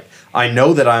looking like. I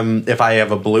know that if I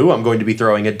have a blue, I'm going to be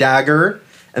throwing a dagger,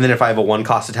 and then if I have a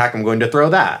 1-cost attack, I'm going to throw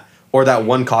that. Or that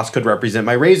 1 cost could represent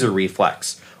my Razor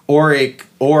Reflex. Or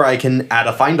I can add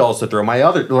a Find Alls to throw my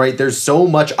other, right? There's so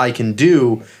much I can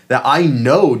do that I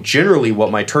know generally what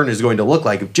my turn is going to look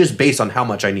like just based on how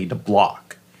much I need to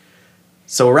block.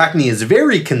 So Arachne is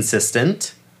very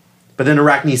consistent, but then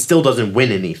Arachne still doesn't win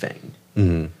anything.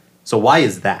 So why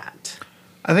is that?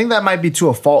 I think that might be to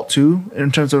a fault too,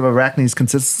 in terms of Arachne's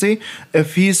consistency.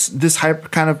 If he's this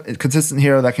kind of consistent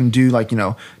hero that can do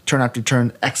turn after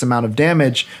turn X amount of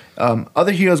damage,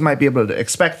 other heroes might be able to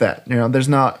expect that. There's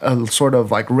not a sort of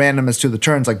randomness to the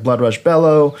turns like Blood Rush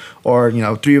Bellow or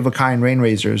 3 of a kind Rain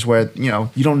Razors where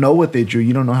you don't know what they drew,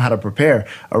 you don't know how to prepare.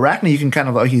 Arachne, you can kind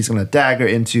of he's going to dagger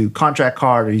into contract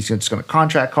card, or he's just going to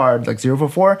contract card 0 for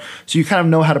 4. So you kind of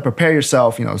know how to prepare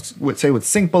yourself. Say with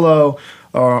Sink Below.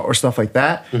 Or stuff like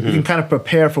that. You can kind of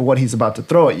prepare for what he's about to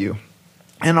throw at you.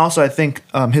 And also, I think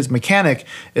his mechanic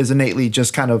is innately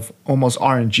just kind of almost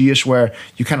RNG-ish, where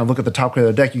you kind of look at the top card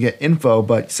of the deck, you get info,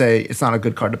 but say it's not a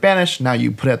good card to banish. Now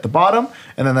you put it at the bottom,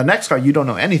 and then the next card, you don't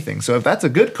know anything. So if that's a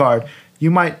good card, you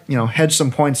might hedge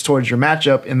some points towards your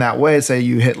matchup in that way. Say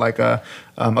you hit a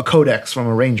Codex from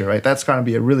a Ranger, right? That's going to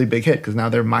be a really big hit because now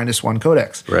they're -1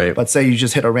 Codex. Right. But say you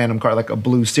just hit a random card like a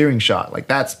blue Searing Shot,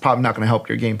 that's probably not going to help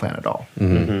your game plan at all.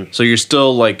 So you're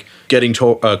still getting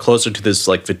closer to this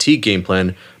fatigue game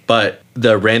plan, but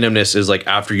the randomness is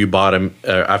after you bottom,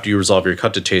 after you resolve your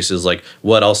cut to chase is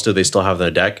what else do they still have in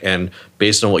the deck? And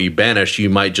based on what you banish, you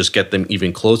might just get them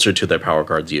even closer to their power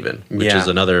cards even, which is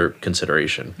another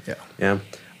consideration. Yeah.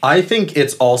 I think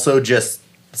it's also just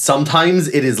sometimes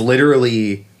it is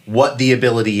literally what the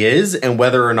ability is and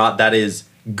whether or not that is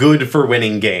good for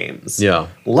winning games. Yeah.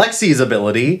 Lexi's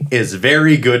ability is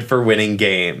very good for winning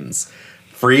games.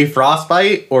 Free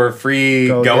Frostbite or free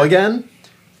Go again?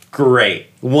 Great.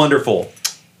 Wonderful.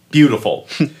 Beautiful.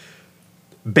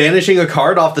 Banishing a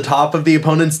card off the top of the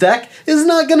opponent's deck is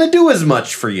not going to do as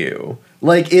much for you.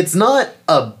 Like, it's not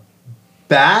a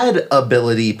bad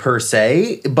ability per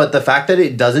se, but the fact that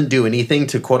it doesn't do anything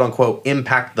to quote-unquote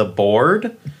impact the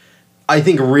board, I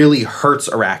think really hurts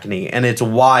Arachne, and it's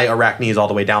why Arachne is all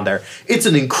the way down there. It's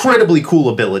an incredibly cool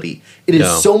ability. It is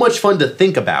so much fun to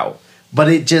think about, but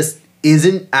it just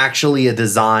isn't actually a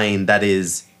design that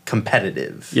is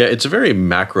competitive. Yeah, it's a very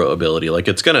macro ability. Like,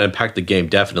 it's going to impact the game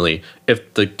definitely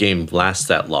if the game lasts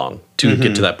that long to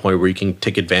get to that point where you can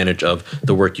take advantage of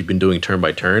the work you've been doing turn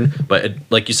by turn. But it,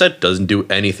 like you said, doesn't do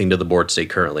anything to the board state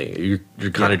currently.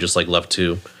 You're kind of just like left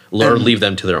to or leave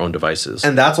them to their own devices.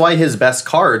 And that's why his best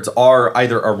cards are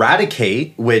either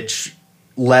Eradicate, which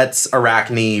lets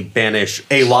Arachne banish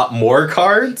a lot more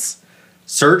cards,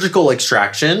 Surgical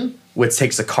Extraction, which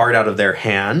takes a card out of their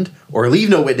hand, or Leave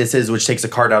No Witnesses, which takes a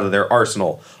card out of their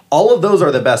arsenal. All of those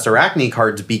are the best Arachne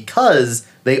cards because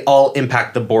they all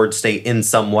impact the board state in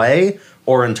some way,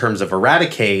 or in terms of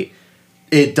Eradicate,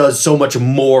 it does so much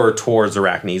more towards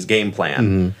Arachne's game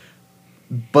plan.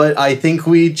 But I think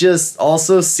we just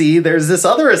also see there's this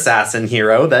other assassin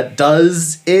hero that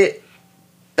does it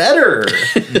better.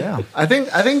 Yeah, I think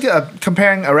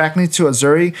comparing Arachne to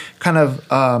Azuri kind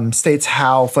of states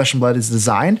how Flesh and Blood is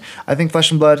designed. I think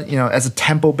Flesh and Blood, as a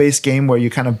tempo-based game where you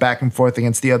kind of back and forth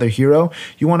against the other hero,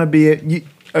 you want to be.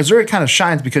 Azuri kind of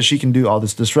shines because she can do all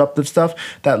this disruptive stuff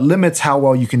that limits how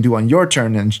well you can do on your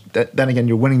turn, and then again,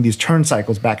 you're winning these turn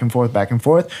cycles back and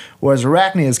forth. Whereas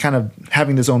Arachne is kind of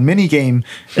having this own mini game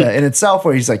in itself,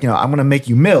 where he's like, I'm going to make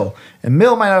you mill, and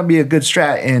mill might not be a good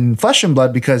strat in Flesh and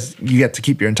Blood because you get to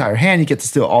keep your entire hand, you get to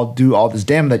still do all this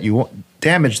damage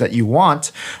that you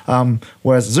want.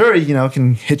 Whereas Azuri,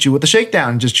 can hit you with a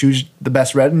shakedown and just choose the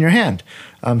best red in your hand.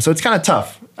 So it's kind of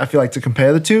tough, I feel like, to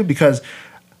compare the two because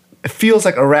it feels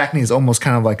like Arachne is almost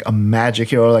kind of like a magic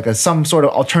hero, like some sort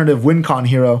of alternative win con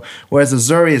hero, whereas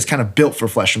Azuri is kind of built for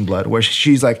Flesh and Blood, where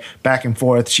she's like back and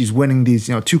forth. She's winning these,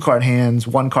 2-card hands,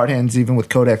 1-card hands, even with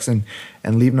Codex and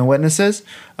Leave No Witnesses.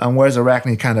 Whereas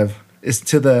Arachne kind of is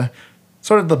to the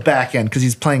sort of the back end because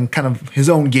he's playing kind of his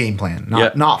own game plan,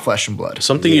 not Flesh and Blood.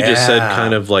 Something you just said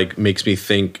kind of like makes me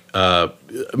think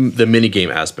the mini game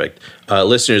aspect.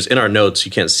 Listeners, in our notes,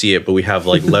 you can't see it, but we have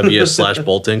like Levia /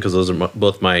 Bolton because those are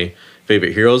both my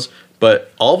favorite heroes.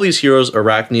 But all these heroes,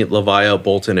 Arachne, Levia,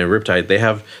 Bolton, and Riptide, they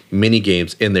have mini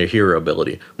games in their hero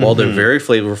ability. While they're very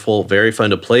flavorful, very fun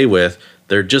to play with,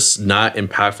 they're just not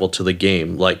impactful to the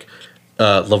game. Like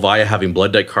Levia having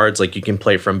blood deck cards, like you can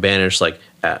play from Banish like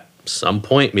at some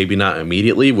point, maybe not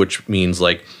immediately, which means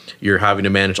like you're having to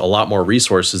manage a lot more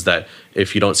resources that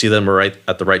if you don't see them right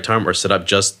at the right time or set up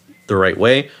just the right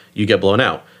way, you get blown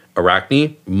out.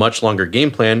 Arachne, much longer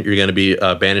game plan. You're going to be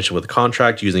banished with a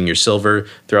contract using your silver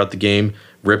throughout the game.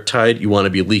 Riptide, you want to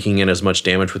be leaking in as much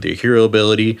damage with your hero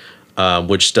ability,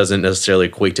 which doesn't necessarily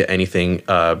equate to anything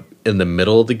in the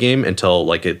middle of the game until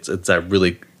like it's that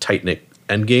really tight-knit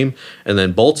end game. And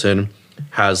then Bolton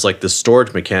has like the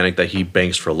storage mechanic that he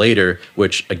banks for later,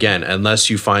 which again, unless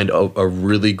you find a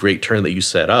really great turn that you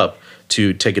set up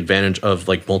to take advantage of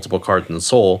like multiple cards in the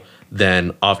soul,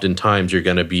 then oftentimes you're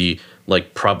going to be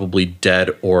like probably dead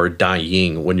or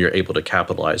dying when you're able to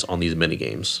capitalize on these mini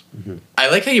games. I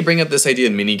like how you bring up this idea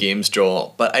of mini games,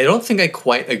 Joel, but I don't think I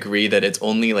quite agree that it's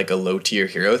only like a low tier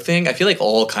hero thing. I feel like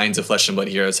all kinds of Flesh and Blood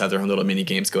heroes have their own little mini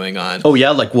games going on. Oh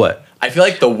yeah, like what? I feel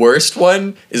like the worst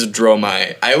one is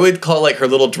Dromai. I would call like her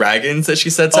little dragons that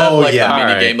she sets up like a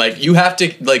mini game. Like you have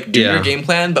to like do your game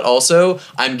plan, but also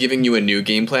I'm giving you a new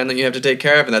game plan that you have to take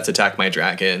care of, and that's attack my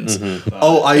dragons.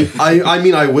 I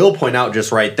mean, I will point out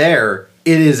just right there,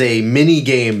 it is a mini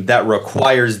game that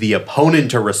requires the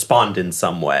opponent to respond in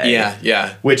some way.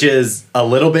 Yeah. Which is a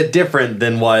little bit different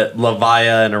than what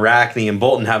Levia and Arachne and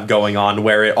Bolton have going on,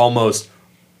 where it almost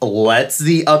lets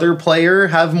the other player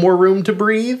have more room to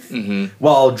breathe,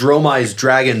 while Dromai's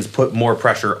dragons put more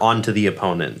pressure onto the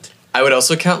opponent. I would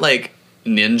also count like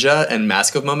Ninja and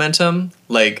Mask of Momentum,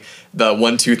 like the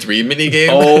 1, 2, 3 mini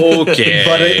game. Okay,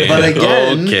 but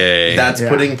again, that's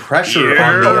putting pressure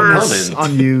on the opponent,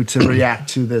 on you to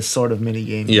react to this sort of mini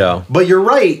game. Yeah, but you're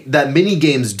right that mini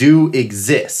games do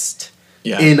exist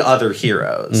in other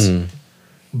heroes.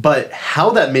 But how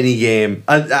that mini game,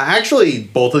 actually,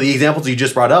 both of the examples you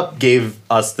just brought up gave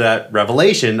us that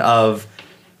revelation of,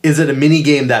 is it a mini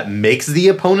game that makes the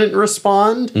opponent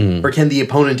respond, or can the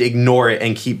opponent ignore it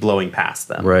and keep blowing past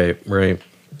them? Right.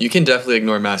 You can definitely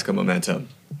ignore Mask of Momentum.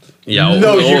 Yeah,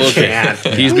 no, you can't.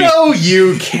 No,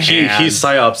 you can't. He's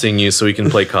psyopsing you so he can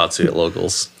play Katsu at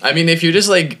locals. I mean, if you're just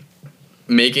like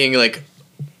making like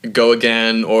go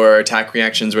again or attack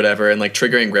reactions, whatever, and like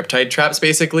triggering Riptide traps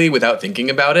basically without thinking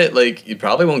about it, like it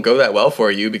probably won't go that well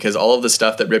for you because all of the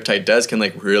stuff that Riptide does can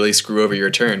like really screw over your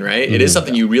turn, right? It is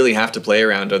something you really have to play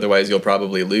around, otherwise you'll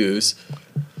probably lose.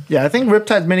 Yeah, I think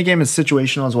Riptide's minigame is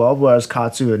situational as well, whereas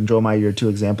Katsu and Jomai, your two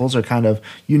examples, are kind of,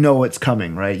 you know what's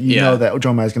coming, right? You know that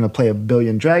Jomai is going to play a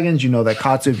billion dragons. You know that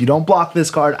Katsu, if you don't block this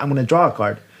card, I'm going to draw a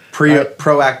card.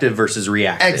 Proactive versus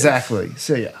reactive. Exactly.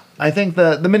 So, yeah. I think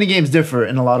the minigames differ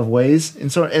in a lot of ways.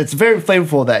 And so it's very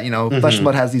flavorful that, Flesh and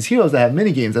Blood has these heroes that have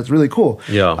minigames. That's really cool.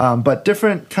 Yeah. But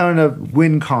different kind of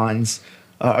win cons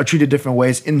are treated different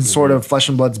ways in sort of Flesh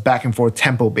and Blood's back and forth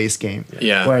tempo-based game.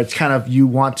 Yeah. Where it's kind of you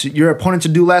want your opponent to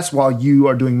do less while you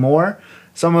are doing more.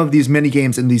 Some of these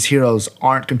minigames and these heroes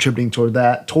aren't contributing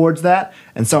towards that,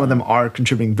 and some of them are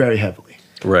contributing very heavily.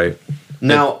 Right.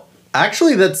 Now,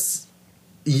 actually, let's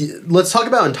talk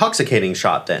about Intoxicating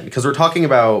Shot then, because we're talking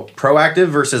about proactive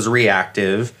versus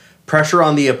reactive, pressure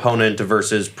on the opponent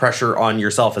versus pressure on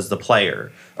yourself as the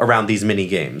player around these mini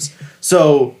games.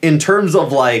 So in terms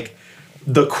of like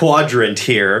the quadrant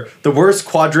here, the worst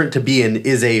quadrant to be in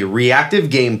is a reactive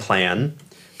game plan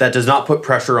that does not put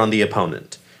pressure on the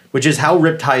opponent, which is how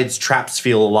Riptide's traps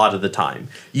feel a lot of the time.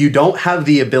 You don't have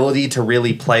the ability to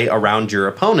really play around your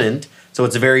opponent, so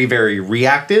it's very, very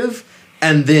reactive,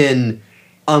 and then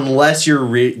unless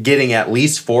you're getting at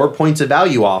least 4 points of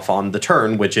value off on the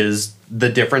turn, which is the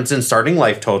difference in starting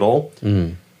life total,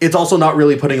 it's also not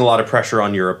really putting a lot of pressure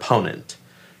on your opponent.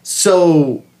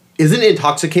 So isn't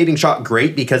Intoxicating Shot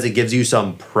great because it gives you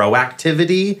some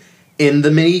proactivity in the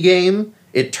mini game?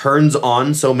 It turns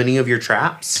on so many of your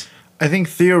traps? I think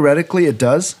theoretically it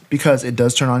does, because it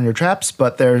does turn on your traps,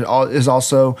 but there is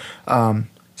also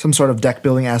some sort of deck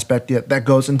building aspect that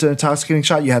goes into Intoxicating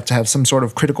Shot. You have to have some sort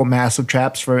of critical mass of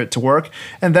traps for it to work.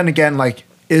 And then again, like,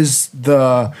 is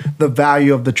the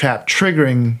value of the trap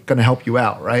triggering going to help you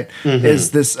out, right?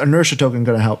 Is this inertia token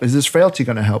going to help? Is this frailty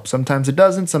going to help? Sometimes it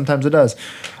doesn't, sometimes it does.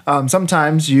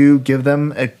 Sometimes you give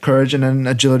them a courage and an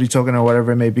agility token or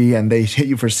whatever it may be, and they hit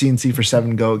you for CNC for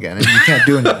 7 go again, and you can't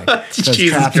do anything. Because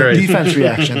traps are defense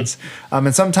reactions.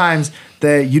 And sometimes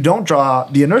you don't draw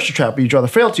the inertia trap, but you draw the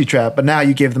frailty trap, but now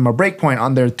you gave them a breakpoint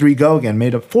on their 3 go again,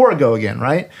 made up 4 go again,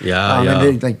 right? Yeah. And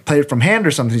they like play it from hand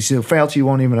or something, so frailty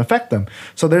won't even affect them.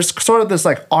 So there's sort of this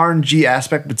like RNG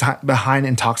aspect behind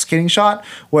Intoxicating Shot,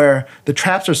 where the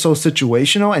traps are so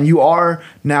situational, and you are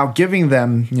now giving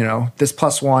them, this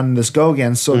 +1, this go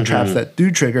again, so traps that do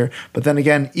trigger. But then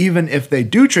again, even if they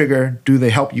do trigger, do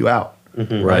they help you out?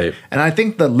 Right. And I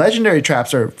think the legendary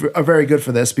traps are very good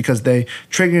for this, because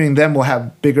triggering them will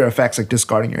have bigger effects, like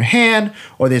discarding your hand,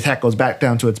 or the attack goes back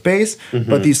down to its base.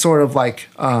 But these sort of like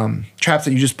traps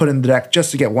that you just put in the deck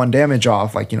just to get 1 damage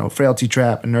off, like frailty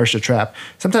trap, inertia trap,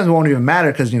 sometimes it won't even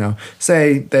matter, because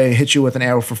say they hit you with an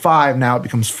arrow for 5, now it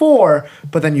becomes 4,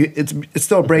 but then it's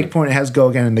still a breakpoint, it has go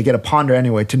again, and they get a ponder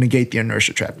anyway to negate the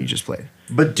inertia trap you just played.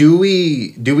 But do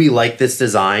we like this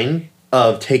design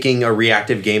of taking a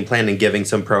reactive game plan and giving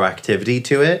some proactivity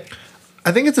to it?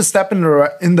 I think it's a step in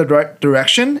the right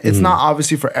direction. It's not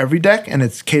obviously for every deck, and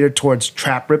it's catered towards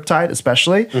Trap Riptide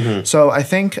especially. So I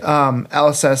think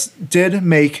LSS did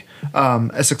make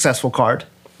a successful card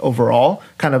overall,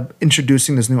 kind of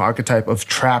introducing this new archetype of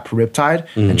Trap Riptide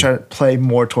and try to play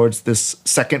more towards this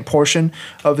second portion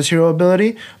of his hero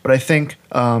ability. But I think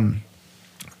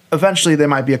eventually there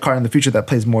might be a card in the future that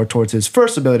plays more towards his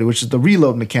first ability, which is the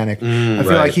reload mechanic. I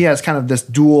feel like he has kind of this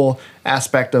dual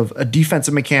aspect of a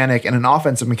defensive mechanic and an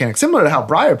offensive mechanic, similar to how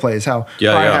Briar plays, how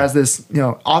Briar has this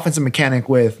offensive mechanic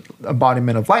with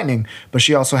embodiment of lightning, but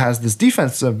she also has this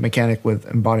defensive mechanic with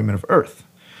embodiment of earth.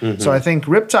 So I think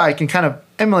Riptide can kind of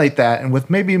emulate that, and with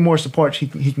maybe more support, he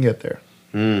can get there.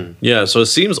 Yeah, so it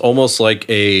seems almost like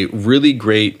a really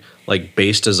great like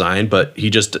base design, but he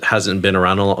just hasn't been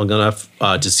around long enough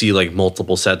to see like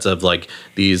multiple sets of like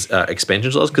these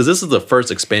expansion slots, because this is the first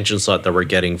expansion slot that we're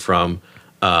getting from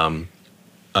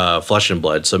Flesh and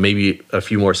Blood. So maybe a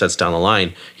few more sets down the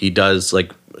line, he does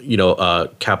like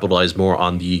capitalize more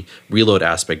on the reload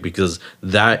aspect, because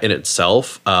that in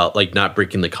itself, like not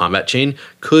breaking the combat chain,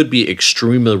 could be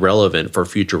extremely relevant for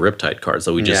future Riptide cards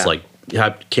that we just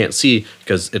can't see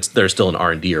because they're still in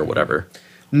R&D or whatever.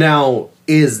 Now,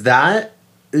 is that,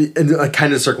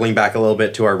 kind of circling back a little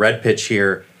bit to our red pitch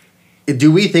here, do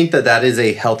we think that is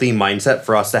a healthy mindset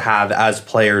for us to have as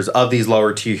players of these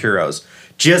lower tier heroes?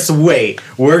 Just wait,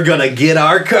 we're going to get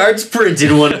our cards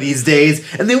printed one of these days,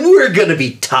 and then we're going to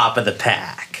be top of the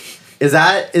pack. Is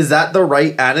that the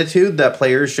right attitude that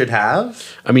players should have?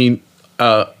 I mean,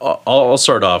 I'll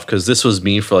start off because this was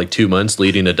me for like 2 months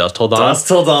leading to Dusk Till Dawn. Dusk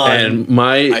Till Dawn. And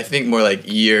I think more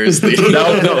like years.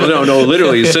 no,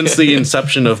 literally since the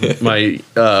inception of my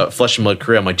Flesh and Blood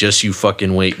career, I'm like, just you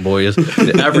fucking wait, boys.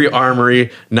 Every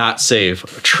armory not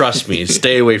safe. Trust me,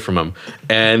 stay away from them.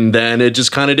 And then it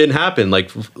just kind of didn't happen.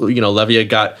 Like, you know, Levia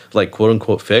got like quote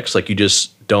unquote fixed. Like you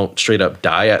just don't straight up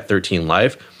die at 13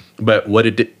 life. But what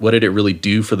did it really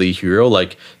do for the hero?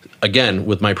 Like, again,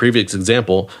 with my previous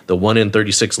example, the 1 in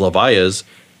 36 Levias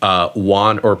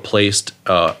won or placed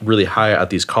really high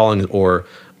at these callings or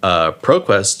pro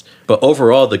quests, but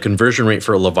overall the conversion rate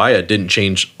for a Levia didn't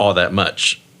change all that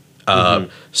much.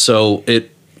 So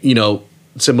it, you know,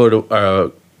 similar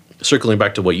to circling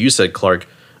back to what you said, Clark,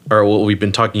 or what we've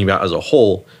been talking about as a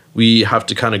whole, we have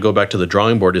to kind of go back to the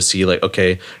drawing board to see, like,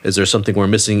 okay, is there something we're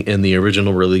missing in the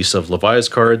original release of Levi's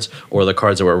cards or the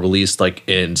cards that were released like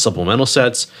in supplemental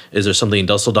sets? Is there something in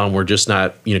Dusk Till Dawn we're just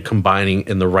not, you know, combining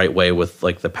in the right way with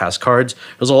like the past cards?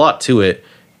 There's a lot to it.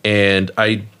 And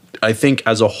I think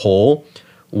as a whole,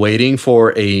 waiting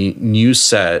for a new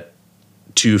set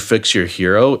to fix your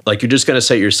hero, like you're just going to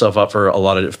set yourself up for a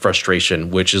lot of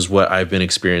frustration, which is what I've been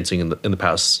experiencing in the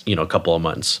past, you know, couple of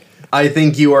months. I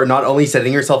think you are not only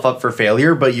setting yourself up for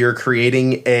failure, but you're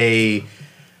creating a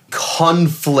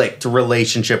conflict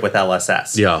relationship with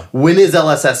LSS. Yeah. When is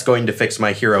LSS going to fix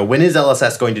my hero? When is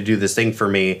LSS going to do this thing for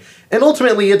me? And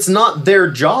ultimately, it's not their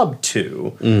job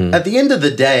to. At the end of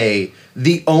the day,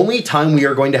 the only time we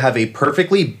are going to have a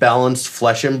perfectly balanced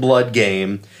Flesh and Blood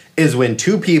game is when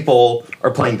two people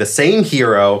are playing the same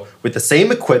hero with the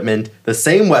same equipment, the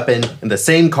same weapon, and the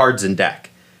same cards in deck.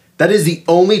 That is the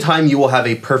only time you will have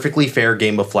a perfectly fair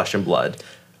game of Flesh and Blood.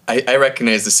 I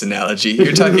recognize this analogy.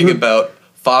 You're talking about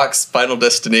Fox, Final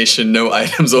Destination, no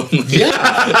items only. Yeah.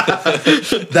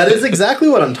 That is exactly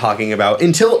what I'm talking about.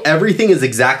 Until everything is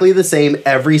exactly the same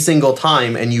every single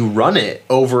time and you run it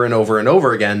over and over and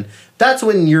over again, that's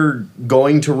when you're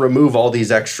going to remove all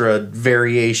these extra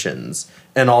variations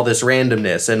and all this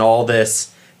randomness and all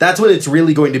this. That's when it's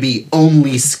really going to be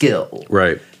only skill.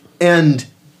 Right. And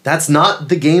that's not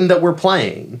the game that we're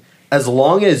playing. As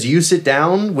long as you sit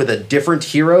down with a different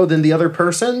hero than the other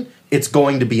person, it's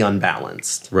going to be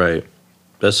unbalanced. Right.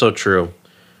 That's so true.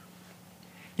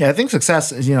 Yeah, I think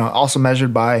success is, you know, also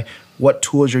measured by what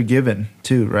tools you're given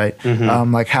too, right?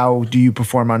 Like how do you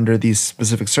perform under these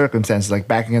specific circumstances, like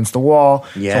back against the wall,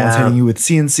 someone's hitting you with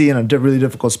CNC in a really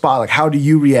difficult spot. Like how do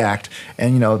you react?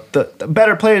 And, you know, the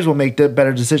better players will make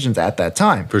better decisions at that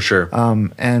time. For sure.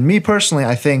 And me personally,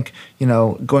 I think, you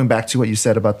know, going back to what you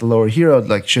said about the lower hero,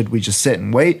 like should we just sit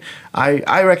and wait?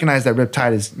 I recognize that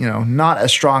Riptide is, you know, not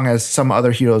as strong as some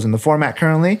other heroes in the format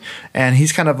currently, and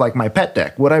he's kind of like my pet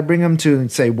deck. Would I bring him to,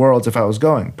 say, Worlds if I was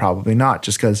going? Probably not,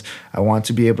 just because I want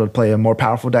to be able to play a more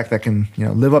powerful deck that can, you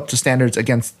know, live up to standards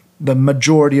against the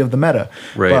majority of the meta.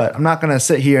 Right. But I'm not going to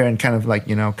sit here and kind of like,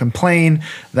 you know, complain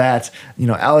that, you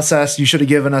know, LSS, you should have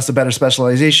given us a better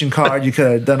specialization card. You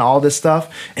could have done all this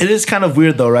stuff. It is kind of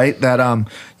weird though, right? That,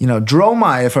 you know,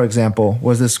 Dromai, for example,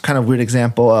 was this kind of weird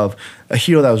example of a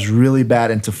hero that was really bad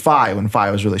into Phi when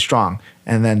Phi was really strong.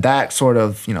 And then that sort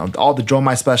of, you know, all the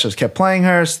Dromai specialists kept playing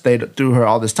her, stayed through her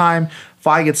all this time.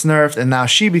 Phi gets nerfed, and now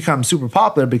she becomes super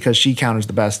popular because she counters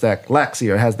the best deck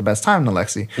Lexi or has the best time in the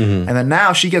Lexi. And then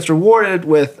now she gets rewarded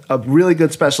with a really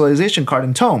good specialization card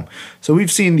in Tome. So we've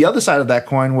seen the other side of that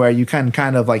coin where you can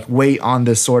kind of like wait on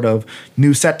this sort of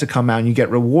new set to come out and you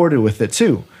get rewarded with it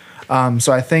too.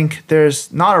 So I think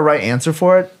there's not a right answer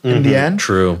for it in the end.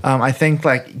 True. I think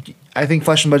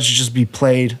Flesh and Blood should just be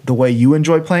played the way you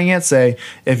enjoy playing it. Say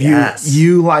if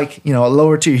you like, you know, a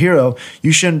lower tier hero,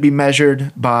 you shouldn't be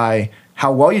measured by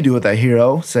how well you do with that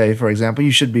hero. Say, for example, you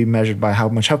should be measured by how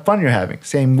much fun you're having.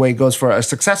 Same way goes for a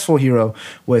successful hero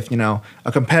with, you know,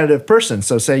 a competitive person.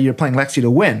 So say you're playing Lexi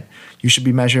to win. You should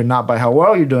be measured not by how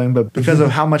well you're doing, but because of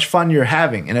how much fun you're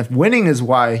having. And if winning is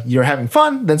why you're having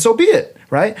fun, then so be it,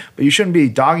 right? But you shouldn't be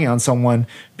dogging on someone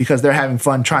because they're having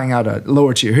fun trying out a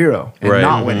lower tier hero and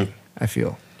not winning, I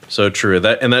feel. So true.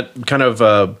 That kind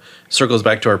of circles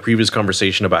back to our previous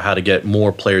conversation about how to get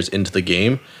more players into the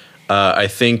game. I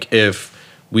think if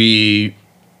we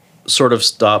sort of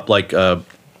stop like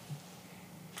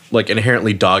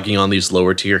inherently dogging on these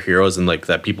lower tier heroes and like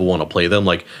that people want to play them,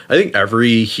 like I think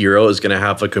every hero is going to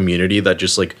have a community that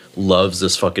just like loves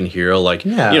this fucking hero. Like,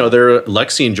 you know, their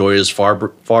Lexi enjoyers far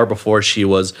before she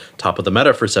was top of the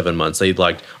meta for 7 months. They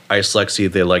liked Ice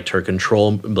Lexi, they liked her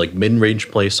control, like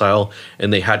mid-range play style,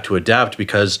 and they had to adapt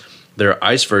because their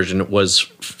Ice version was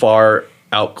far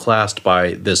outclassed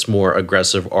by this more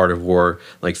aggressive Art of War,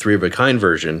 like 3 of a kind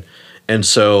version. And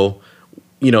so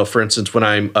for instance, when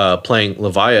I'm playing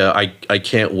Levia, I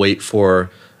can't wait for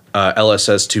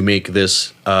LSS to make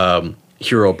this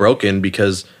hero broken,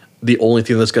 because the only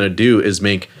thing that's going to do is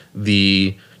make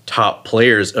the top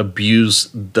players abuse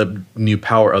the new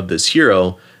power of this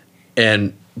hero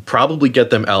and probably get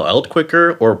them LL'd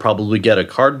quicker, or probably get a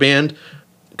card banned.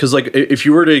 Because like if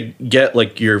you were to get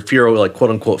like your hero like quote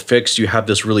unquote fixed, you have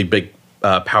this really big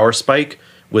power spike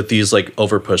with these like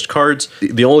overpushed cards.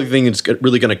 The only thing it's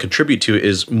really going to contribute to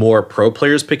is more pro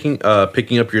players picking up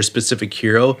your specific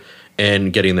hero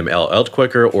and getting them LL'd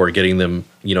quicker, or getting them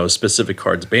specific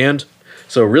cards banned.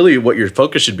 So really what your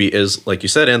focus should be is, like you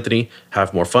said, Anthony,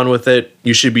 have more fun with it.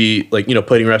 You should be like,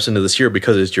 putting reps into this hero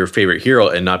because it's your favorite hero,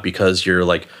 and not because you're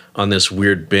like on this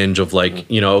weird binge of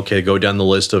like, okay, go down the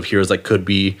list of heroes that could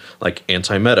be like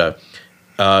anti-meta.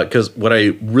 Because what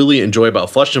I really enjoy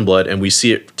about Flesh and Blood, and we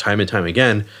see it time and time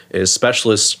again, is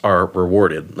specialists are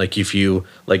rewarded. Like if you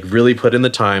like really put in the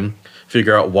time,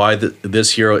 figure out why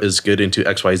this hero is good into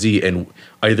XYZ, and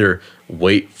either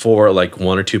wait for like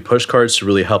 1 or 2 push cards to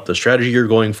really help the strategy you're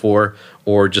going for,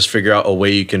 or just figure out a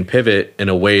way you can pivot in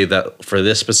a way that for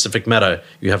this specific meta,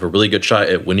 you have a really good shot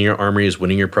at winning your armories,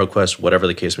 winning your pro quest, whatever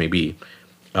the case may be.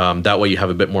 That way you have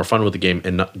a bit more fun with the game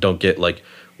and don't get like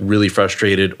really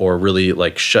frustrated or really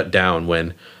like shut down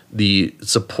when the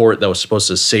support that was supposed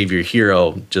to save your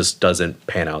hero just doesn't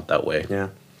pan out that way. Yeah.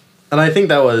 And I think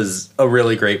that was a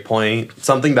really great point.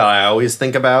 Something that I always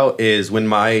think about is when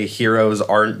my heroes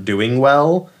aren't doing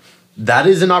well, that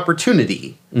is an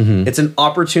opportunity. Mm-hmm. It's an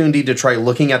opportunity to try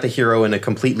looking at the hero in a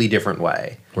completely different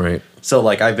way. Right. So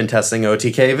like I've been testing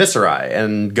OTK Viserai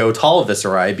and Go Tall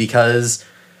Viserai, because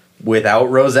without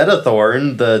Rosetta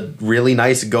Thorn, the really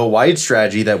nice go wide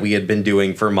strategy that we had been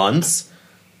doing for months,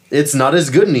 it's not as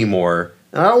good anymore.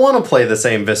 And I don't want to play the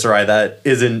same Viserai that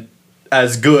isn't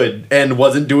as good and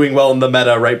wasn't doing well in the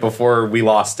meta right before we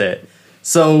lost it.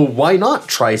 So why not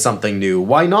try something new?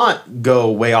 Why not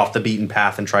go way off the beaten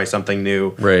path and try something new?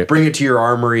 Right. Bring it to your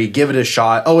armory, give it a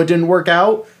shot. Oh, it didn't work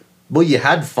out? Well, you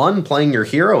had fun playing your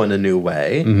hero in a new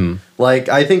way. Mm-hmm. Like,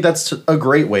 I think that's a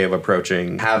great way of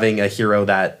approaching having a hero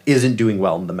that isn't doing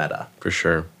well in the meta. For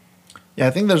sure. Yeah,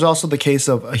 I think there's also the case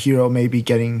of a hero maybe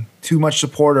getting too much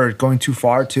support or going too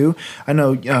far too. I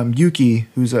know Yuki,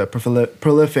 who's a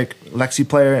prolific Lexi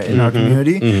player in our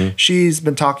community, she's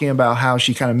been talking about how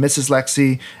she kind of misses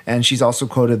Lexi, and she's also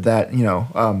quoted that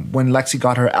when Lexi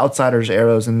got her Outsiders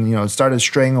arrows and started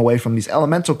straying away from these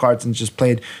elemental cards and just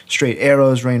played straight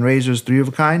arrows, rain razors, 3 of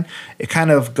a kind, it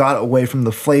kind of got away from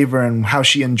the flavor and how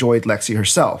she enjoyed Lexi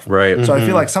herself. Right. So I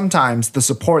feel like sometimes the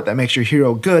support that makes your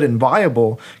hero good and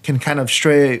viable can kind of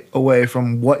stray away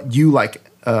from what you like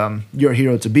your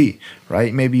hero to be,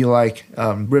 right? Maybe you like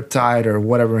Riptide or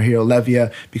whatever hero,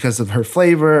 Levia, because of her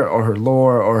flavor or her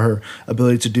lore or her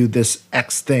ability to do this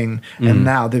X thing. And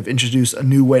now they've introduced a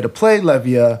new way to play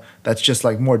Levia that's just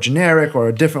like more generic or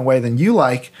a different way than you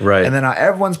like. Right. And then now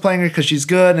everyone's playing her because she's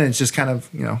good, and it's just kind of,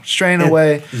 straying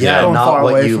away. Yeah, going not far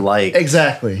what away you from, like.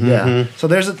 Exactly, yeah. So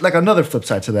there's like another flip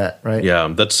side to that, right? Yeah,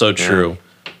 that's so true.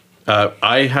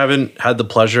 I haven't had the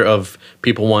pleasure of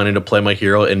people wanting to play my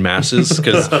hero in masses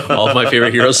because all of my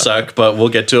favorite heroes suck, but we'll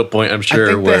get to a point, I'm sure.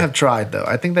 I think they have tried, though.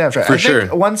 I think they have tried. For I think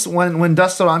sure. Once when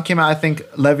Dust Till Dawn came out, I think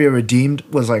Levia Redeemed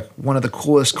was like one of the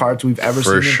coolest cards we've ever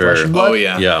seen in Flesh and Blood. Oh,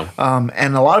 yeah. Yeah.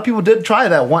 And a lot of people did try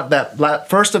that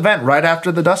first event right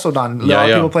after the Dust Till Dawn. A lot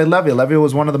of people played Levia. Levia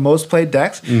was one of the most played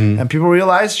decks, and people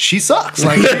realized she sucks.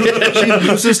 Like she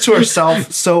loses to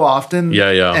herself so often.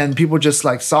 Yeah. And people just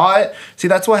like saw it. See,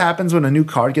 that's what happens when a new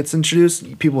card gets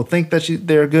introduced. People think that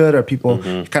they're good, or people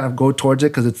kind of go towards it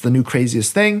because it's the new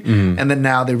craziest thing. And then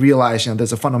now they realize,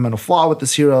 there's a fundamental flaw with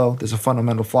this hero. There's a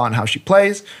fundamental flaw in how she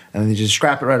plays, and they just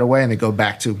scrap it right away and they go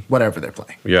back to whatever they're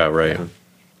playing. Yeah, right.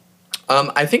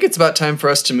 I think it's about time for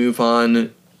us to move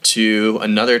on to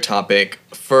another topic.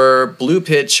 For Blue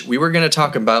Pitch, we were going to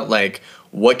talk about like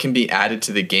what can be added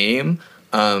to the game,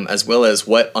 as well as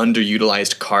what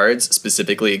underutilized cards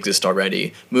specifically exist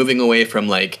already. Moving away from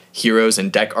like heroes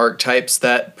and deck archetypes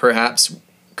that perhaps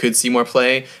could see more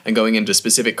play, and going into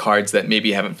specific cards that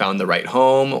maybe haven't found the right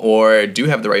home or do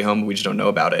have the right home, but we just don't know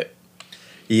about it.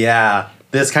 Yeah,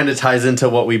 this kind of ties into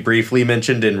what we briefly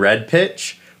mentioned in Red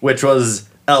Pitch, which was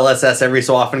LSS every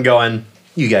so often going,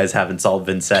 you guys haven't solved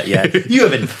Vincent yet. You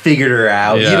haven't figured her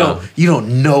out. Yeah. You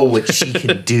don't know what she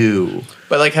can do.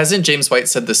 But like, hasn't James White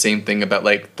said the same thing about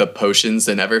like the potions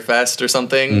in Everfest or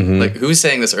something? Like, who was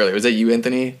saying this earlier? Was that you,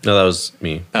 Anthony? No, that was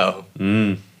me. Oh.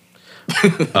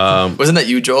 Wasn't that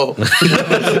you, Joel?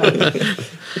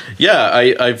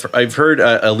 Yeah, I've heard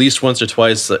at least once or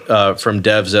twice from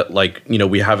devs that like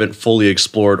we haven't fully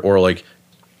explored or like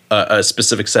a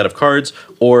specific set of cards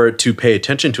or to pay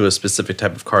attention to a specific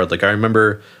type of card. Like I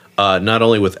remember not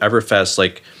only with Everfest,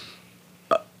 like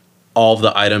all of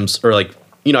the items or like,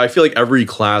 you know, I feel like every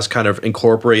class kind of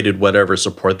incorporated whatever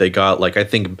support they got. Like I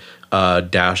think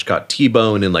Dash got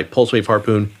T-Bone and like Pulse Wave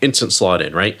Harpoon, instant slot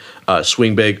in, right?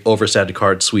 Swing Big, overstated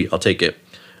card, sweet, I'll take it.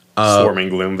 Swarming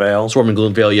Gloomveil. Swarming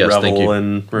Gloomveil, yes, thank you.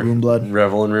 Runeblood.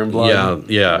 Revel and Runeblood.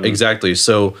 Yeah, exactly.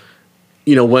 So,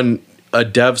 you know, when a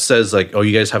dev says like, "Oh,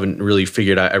 you guys haven't really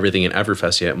figured out everything in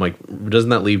Everfest yet," I'm like, doesn't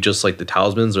that leave just like the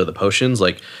talismans or the potions?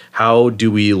 Like, how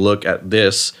do we look at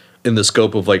this in the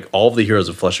scope of like all of the heroes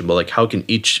of Flesh and Blood? Like, how can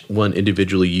each one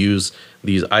individually use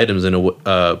these items in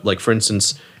a like, for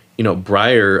instance, you know,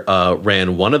 Briar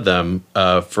ran one of them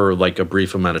for like a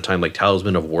brief amount of time, like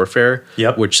Talisman of Warfare,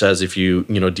 which says if you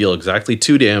deal exactly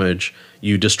 2 damage,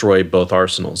 you destroy both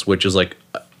arsenals, which is like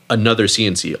another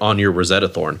CNC on your Rosetta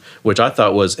Thorn, which I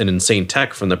thought was an insane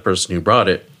tech from the person who brought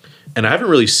it. And I haven't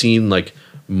really seen like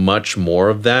much more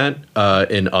of that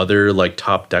in other like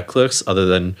top deck lists other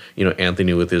than, you know,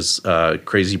 Anthony with his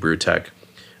Crazy Brew tech.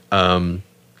 And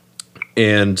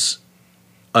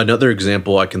another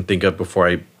example I can think of before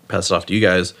I pass it off to you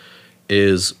guys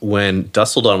is when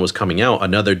Dustledon was coming out,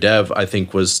 another dev I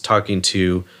think was talking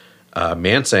to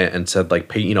Mansant and said like,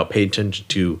 pay attention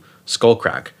to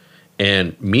Skullcrack.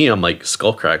 And me, I'm like,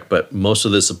 Skullcrack, but most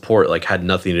of the support like had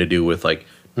nothing to do with like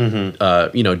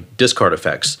discard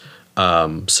effects.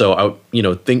 So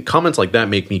I think comments like that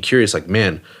make me curious, like,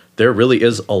 man, there really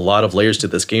is a lot of layers to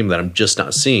this game that I'm just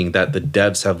not seeing, that the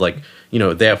devs have like,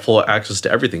 they have full access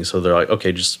to everything. So they're like,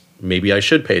 okay, just maybe I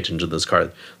should pay attention to this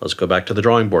card. Let's go back to the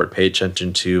drawing board, pay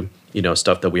attention to,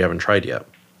 stuff that we haven't tried yet.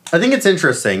 I think it's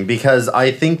interesting because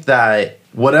I think that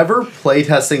whatever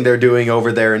playtesting they're doing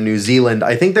over there in New Zealand,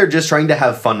 I think they're just trying to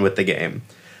have fun with the game.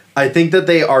 I think that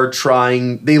they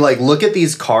like look at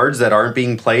these cards that aren't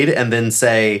being played and then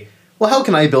say, well, how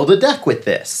can I build a deck with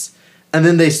this? And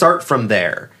then they start from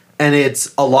there. And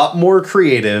it's a lot more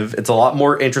creative. It's a lot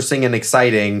more interesting and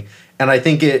exciting. And I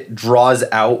think it draws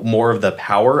out more of the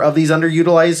power of these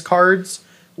underutilized cards.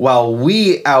 While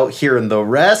we out here in the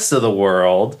rest of the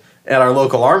world at our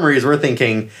local armories, we're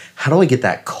thinking, how do I get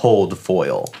that cold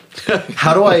foil?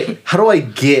 How do I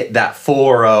get that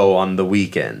 4-0 on the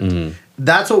weekend? Mm-hmm.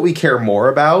 That's what we care more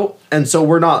about. And so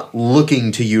we're not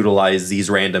looking to utilize these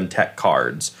random tech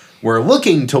cards. We're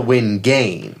looking to win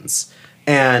games.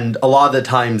 And a lot of the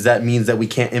times that means that we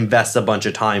can't invest a bunch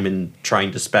of time in trying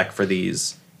to spec for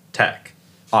these tech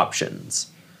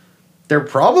options. They're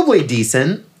probably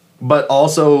decent, but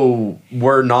also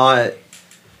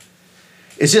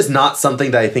it's just not something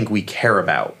that I think we care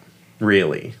about,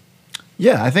 really.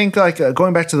 Yeah, I think like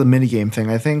going back to the minigame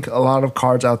thing, I think a lot of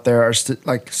cards out there are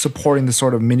like supporting the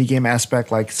sort of minigame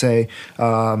aspect, like say,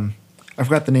 I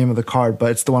forgot the name of the card,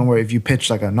 but it's the one where if you pitch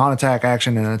like a non-attack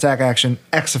action and an attack action,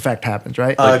 X effect happens,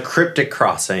 right? Cryptic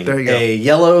Crossing. There you go. A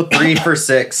yellow 3 for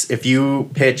 6. If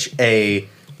you pitch a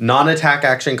non-attack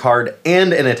action card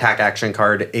and an attack action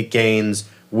card, it gains,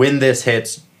 when this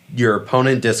hits, your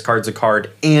opponent discards a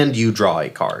card and you draw a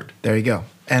card. There you go.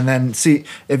 And then see,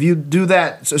 if you do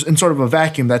that in sort of a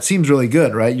vacuum, that seems really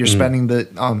good, right? You're spending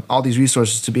all these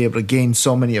resources to be able to gain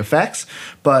so many effects.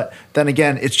 But then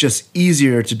again, it's just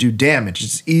easier to do damage.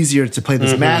 It's easier to play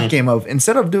this math game of,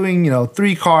 instead of doing,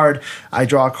 3 card, I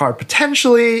draw a card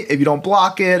potentially. If you don't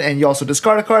block it and you also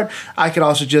discard a card, I could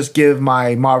also just give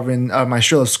my my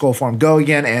Shrill of Skullform go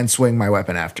again and swing my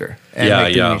weapon after. And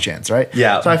make the chance, right?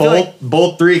 Yeah, so I feel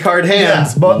both 3-card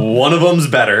hands, but one of them's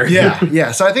better.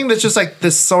 Yeah. So I think that's just like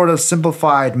this sort of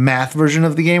simplified math version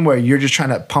of the game where you're just trying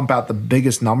to pump out the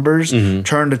biggest numbers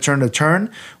turn to turn to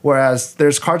turn. Whereas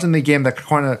there's cards in the game that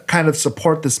kind of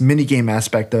support this mini game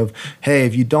aspect of, hey,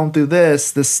 if you don't do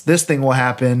this thing will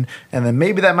happen, and then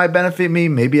maybe that might benefit me,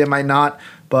 maybe it might not.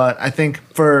 But I think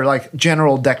for like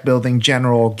general deck building,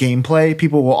 general gameplay,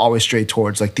 people will always stray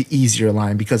towards like the easier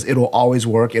line because it'll always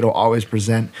work. It'll always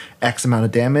present X amount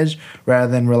of damage rather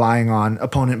than relying on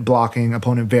opponent blocking,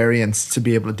 opponent variance to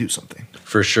be able to do something.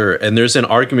 For sure. And there's an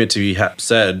argument to be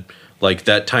said, like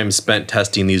that time spent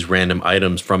testing these random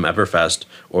items from Everfest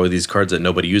or these cards that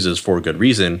nobody uses for good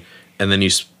reason. And then you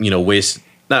wasted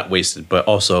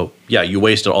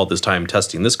all this time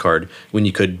testing this card when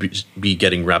you could be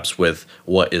getting reps with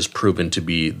what is proven to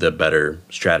be the better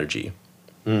strategy.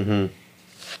 Mm-hmm.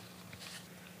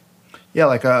 Yeah,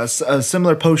 like a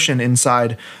similar potion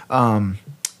inside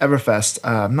Everfest.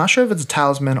 I'm not sure if it's a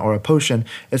talisman or a potion.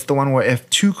 It's the one where if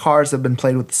 2 cards have been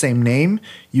played with the same name,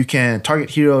 you can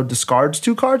target hero discards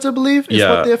 2 cards, I believe, is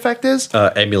what the effect is.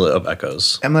 Amulet of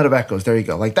Echoes. Amulet of Echoes, there you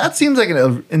go. Like, that seems like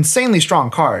an insanely strong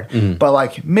card, but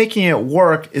like making it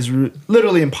work is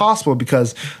literally impossible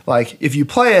because like if you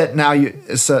play it now, you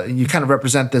kind of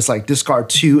represent this like discard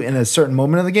 2 in a certain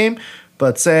moment of the game.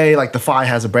 But say like the Phi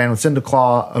has a brand with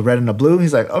Cinderclaw, a red and a blue.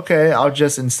 He's like, okay, I'll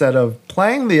just, instead of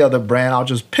playing the other brand, I'll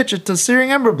just pitch it to Searing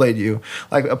Emberblade you.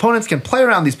 Like, opponents can play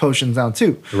around these potions now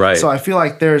too. Right. So I feel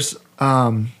like there's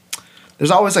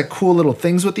always like cool little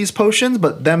things with these potions,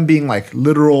 but them being like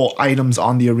literal items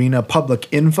on the arena, public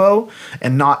info,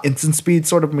 and not instant speed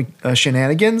sort of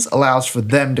shenanigans allows for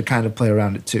them to kind of play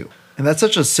around it too. And that's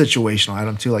such a situational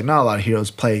item too. Like, not a lot of heroes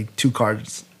play 2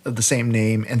 cards of the same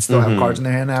name and still have cards in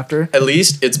their hand after. At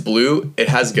least it's blue, it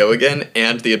has go again,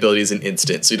 and the ability is an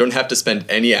instant. So you don't have to spend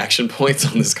any action points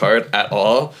on this card at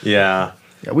all. Yeah.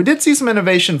 Yeah, we did see some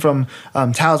innovation from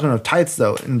Talisman of Tides,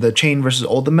 though, in the Chain versus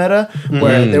Oldham meta,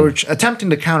 where they were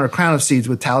attempting to counter Crown of Seeds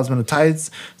with Talisman of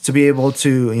Tides to be able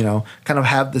to, kind of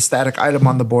have the static item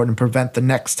on the board and prevent the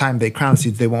next time they Crown of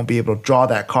Seeds, they won't be able to draw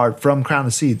that card from Crown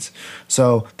of Seeds.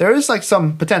 So there is like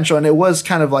some potential, and it was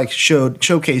kind of like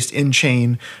showcased in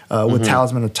Chain with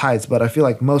Talisman of Tides, but I feel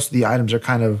like most of the items are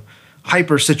kind of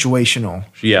hyper situational.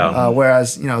 Yeah.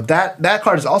 Whereas that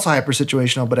card is also hyper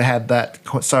situational, but it had that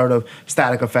sort of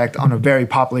static effect on a very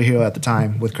popular hero at the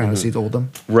time with Crown of Seeds Oldham.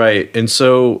 Right. And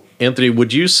so, Anthony,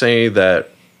 would you say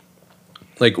that,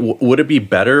 like, would it be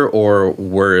better or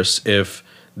worse if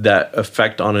that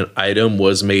effect on an item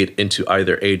was made into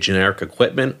either a generic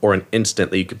equipment or an instant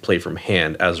that you could play from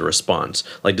hand as a response?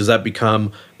 Like, does that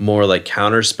become more like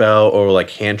Counterspell or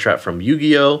like Hand Trap from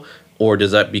Yu-Gi-Oh? Or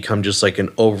does that become just like an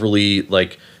overly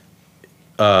like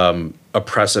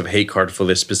oppressive hate card for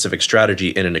this specific strategy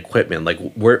in an equipment? Like,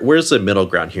 where's the middle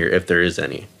ground here, if there is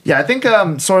any? Yeah, I think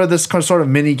sort of this sort of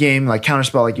mini game like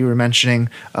Counterspell, like you were mentioning,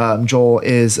 Joel,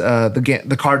 is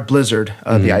the card Blizzard,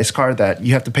 the ice card that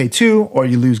you have to pay 2 or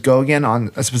you lose go again on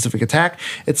a specific attack.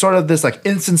 It's sort of this like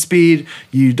instant speed.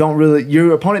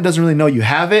 Your opponent doesn't really know you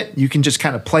have it. You can just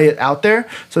kind of play it out there.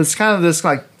 So it's kind of this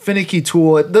like finicky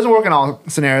tool. It doesn't work in all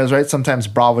scenarios, right? Sometimes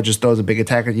Bravo just throws a big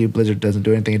attack at you. Blizzard doesn't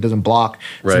do anything. It doesn't block.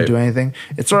 Doesn't do anything.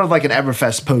 It's sort of like an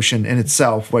Everfest potion in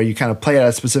itself, where you kind of play it at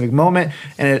a specific moment,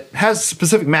 and it has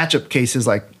specific matchup cases.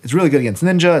 Like, it's really good against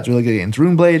Ninja. It's really good against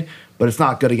Runeblade, but it's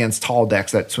not good against tall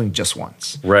decks that swing just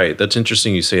once. Right. That's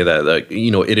interesting you say that. Like,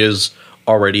 it is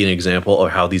already an example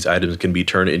of how these items can be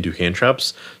turned into hand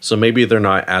traps. So maybe they're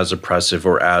not as oppressive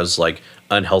or as like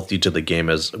unhealthy to the game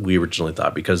as we originally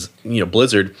thought, because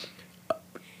Blizzard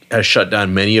has shut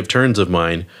down many of turns of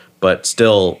mine, but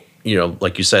still,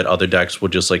 like you said, other decks will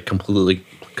just like completely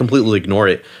ignore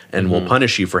it and will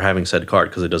punish you for having said card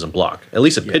because it doesn't block. At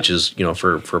least it pitches,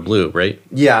 for blue, right?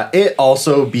 Yeah, it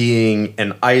also being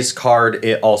an ice card,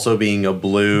 it also being a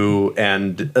blue,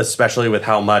 and especially with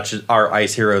how much our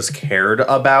ice heroes cared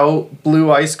about blue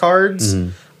ice cards,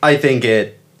 I think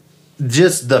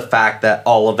just the fact that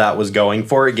all of that was going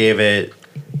for it gave it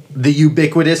the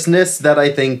ubiquitousness that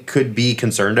I think could be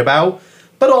concerned about,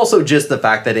 but also just the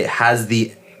fact that it has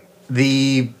the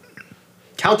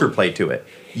counterplay to it.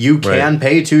 You can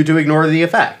pay 2 to ignore the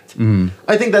effect.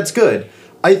 I think that's good.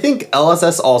 I think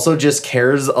LSS also just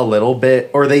cares a little bit,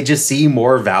 or they just see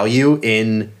more value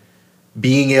in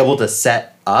being able to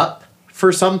set up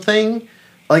for something.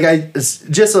 Like, it's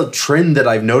just a trend that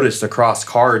I've noticed across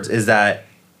cards is that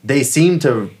they seem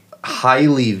to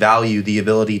highly value the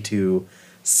ability to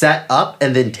set up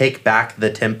and then take back the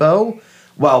tempo,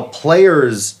 while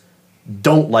players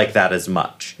don't like that as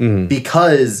much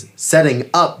because setting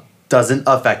up doesn't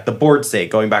affect the board state.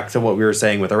 Going back to what we were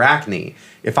saying with Arachne,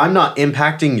 if I'm not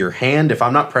impacting your hand, if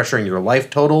I'm not pressuring your life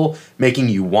total, making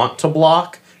you want to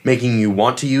block, making you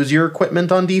want to use your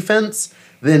equipment on defense,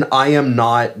 then I am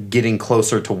not getting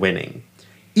closer to winning.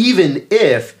 Even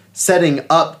if setting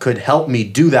up could help me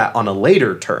do that on a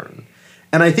later turn.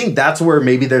 And I think that's where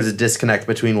maybe there's a disconnect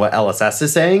between what LSS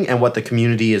is saying and what the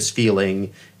community is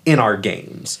feeling in our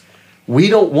games. We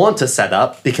don't want to set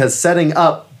up because setting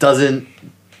up doesn't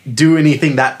do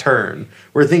anything that turn.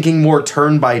 We're thinking more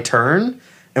turn by turn.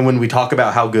 And when we talk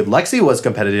about how good Lexi was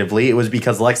competitively, it was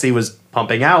because Lexi was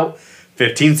pumping out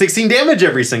 15, 16 damage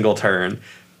every single turn.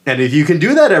 And if you can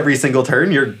do that every single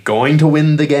turn, you're going to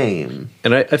win the game.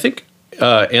 And I think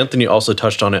Anthony also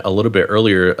touched on it a little bit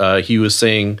earlier. He was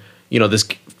saying, this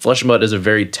Flesh and Blood is a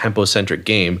very tempo-centric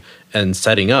game, and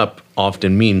setting up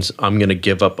often means I'm going to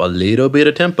give up a little bit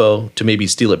of tempo to maybe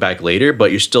steal it back later, but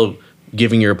you're still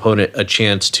giving your opponent a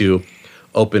chance to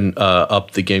open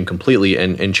up the game completely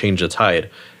and change the tide.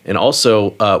 And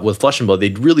also with Flesh and Blood, they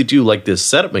really do like this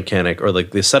setup mechanic or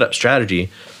like this setup strategy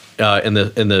in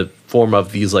the form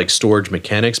of these like storage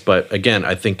mechanics. But again,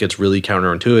 I think it's really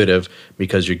counterintuitive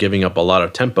because you're giving up a lot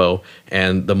of tempo,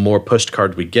 and the more pushed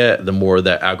cards we get, the more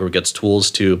that aggro gets tools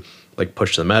to like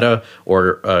push the meta,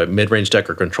 or mid-range deck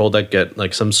or control deck get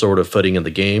like some sort of footing in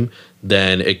the game.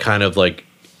 Then it kind of like,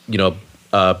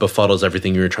 befuddles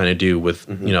everything you were trying to do with,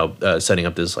 setting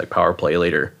up this like power play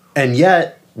later. And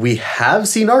yet we have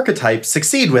seen archetypes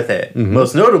succeed with it.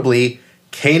 Most notably,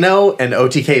 Kano and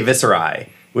OTK Viserai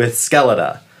with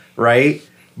Skeleta, right?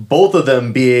 Both of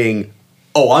them being,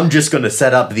 I'm just going to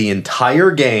set up the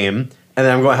entire game, and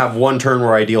then I'm going to have one turn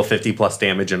where I deal 50 plus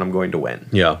damage and I'm going to win.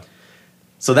 Yeah.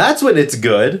 So that's when it's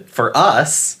good for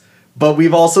us, but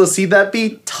we've also seen that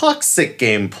be toxic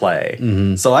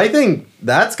gameplay. So I think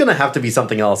that's going to have to be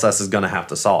something LSS is going to have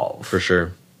to solve. For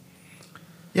sure.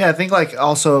 Yeah, I think like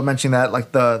also mentioning that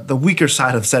like the weaker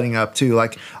side of setting up too,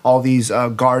 like all these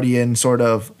guardian sort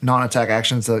of non-attack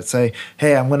actions that say,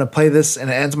 hey, I'm going to play this and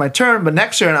it ends my turn, but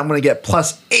next turn I'm going to get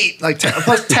 +8, like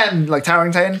 +10, like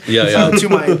Towering Titan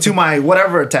to my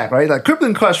whatever attack, right? Like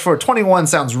Crippling Crush for 21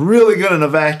 sounds really good in a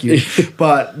vacuum,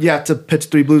 but you have to pitch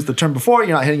 3 blues the turn before,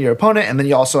 you're not hitting your opponent, and then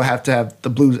you also have to have the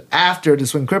blues after to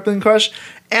swing Crippling Crush,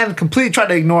 and completely try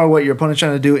to ignore what your opponent's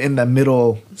trying to do in the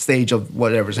middle stage of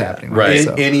whatever's happening. Right.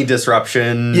 So, Any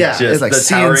disruption. yeah, just it's like the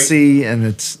CNC, and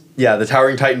it's... Yeah, the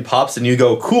Towering Titan pops and you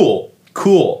go, cool.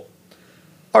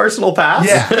 Arsenal pass.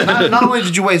 Yeah, not only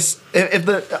did you waste... If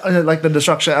the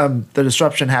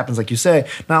disruption happens like you say,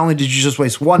 not only did you just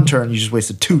waste 1 turn, you just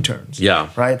wasted 2 turns. Yeah.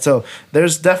 Right? So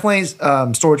there's definitely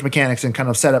storage mechanics and kind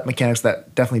of setup mechanics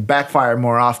that definitely backfire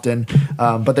more often.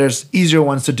 But there's easier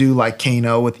ones to do, like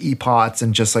Kano with E-Pots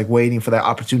and just like waiting for that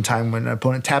opportune time when an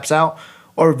opponent taps out.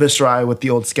 Or Viserai with the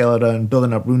old Skeleta and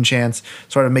building up rune chance,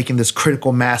 sort of making this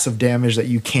critical massive damage that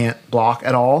you can't block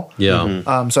at all.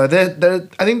 Yeah. So I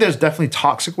think there's definitely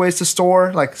toxic ways to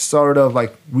store, like sort of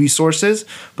like resources,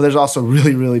 but there's also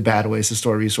really, really bad ways to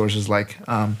store resources, like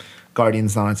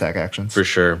Guardian's non-attack actions. For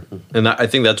sure. And I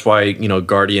think that's why,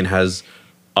 Guardian has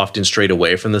often strayed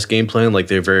away from this game plan. Like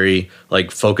they're very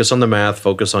like focus on the math,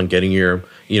 focus on getting your,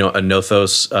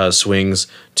 Anothos swings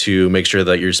to make sure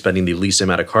that you're spending the least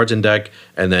amount of cards in deck,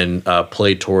 and then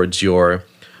play towards your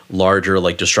larger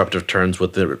like disruptive turns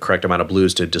with the correct amount of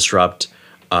blues to disrupt.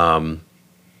 And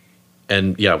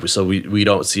yeah, so we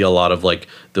don't see a lot of like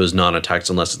those non-attacks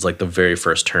unless it's like the very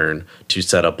first turn to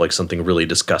set up like something really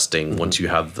disgusting once you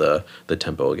have the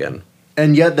tempo again.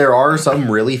 And yet there are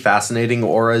some really fascinating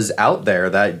auras out there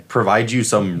that provide you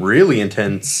some really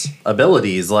intense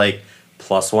abilities, like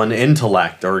 +1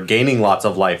 intellect, or gaining lots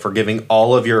of life, or giving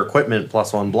all of your equipment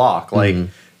 +1 block. Like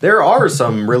there are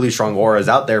some really strong auras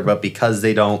out there, but because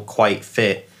they don't quite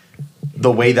fit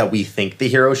the way that we think the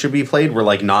hero should be played, we're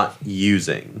like not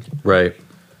using. Right.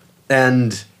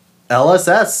 And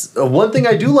LSS, one thing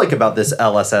I do like about this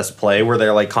LSS play, where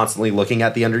they're like constantly looking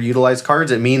at the underutilized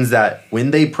cards, it means that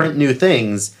when they print new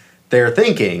things, they're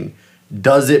thinking,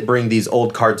 does it bring these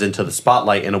old cards into the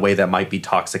spotlight in a way that might be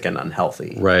toxic and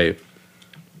unhealthy? Right.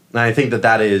 And I think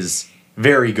that is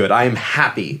very good. I am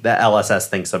happy that LSS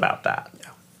thinks about that.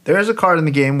 There is a card in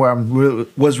the game where I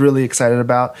was really excited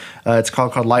about. It's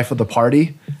called Life of the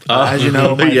Party. As you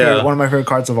know, one of my favorite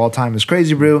cards of all time is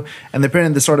Crazy Brew, and they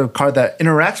printed this sort of card that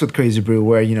interacts with Crazy Brew,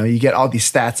 where you get all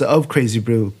these stats of Crazy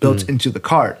Brew built into the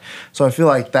card. So I feel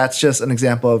like that's just an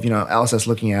example of LSS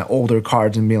looking at older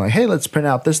cards and being like, hey, let's print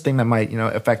out this thing that might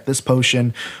affect this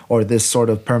potion or this sort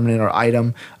of permanent or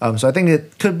item. So I think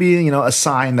it could be a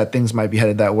sign that things might be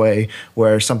headed that way,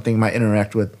 where something might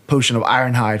interact with Potion of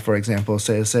Ironhide, for example.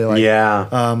 Say like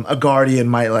a Guardian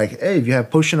might like, hey, if you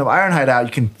have Potion of Ironhide out,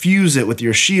 you can fuse it with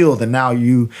your shield, and now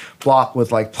you block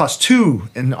with like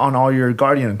 +2 on all your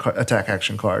Guardian attack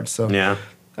action cards. So yeah,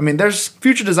 I mean, there's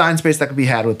future design space that could be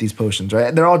had with these potions,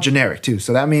 right? They're all generic too,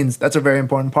 so that means that's a very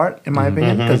important part, in my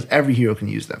opinion, because every hero can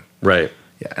use them. Right.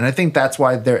 Yeah, and I think that's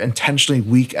why they're intentionally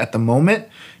weak at the moment,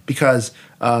 because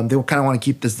they kind of want to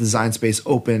keep this design space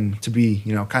open to be,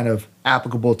 kind of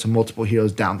applicable to multiple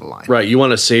heroes down the line. Right. You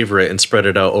want to savor it and spread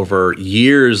it out over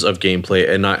years of gameplay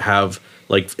and not have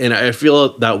and I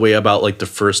feel that way about like the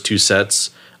first 2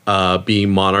 sets being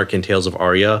Monarch and Tales of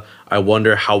Aria. I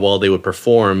wonder how well they would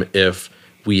perform if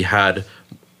we had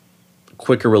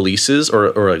quicker releases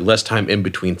or like less time in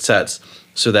between sets,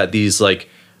 so that these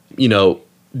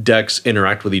decks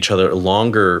interact with each other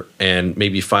longer and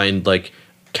maybe find like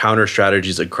counter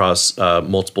strategies across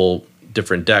multiple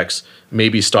different decks,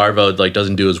 maybe Starvo like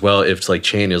doesn't do as well if like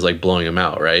Chain is like blowing him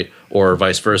out, right? Or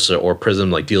vice versa, or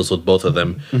Prism like deals with both of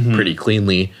them pretty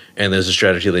cleanly, and there's a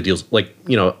strategy that deals like,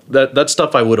 you know, that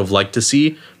stuff I would have liked to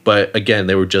see, but again,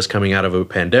 they were just coming out of a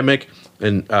pandemic,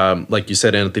 and like you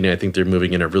said, Anthony, I think they're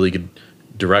moving in a really good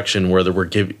direction where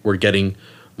we're getting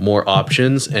more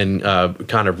options and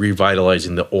kind of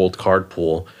revitalizing the old card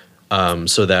pool,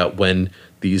 so that when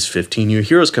these 15 new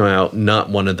heroes come out, not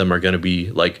one of them are going to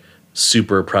be like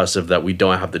super oppressive that we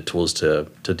don't have the tools to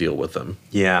deal with them.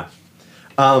 Yeah.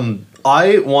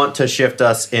 I want to shift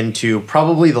us into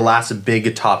probably the last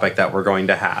big topic that we're going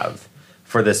to have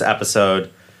for this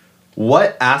episode.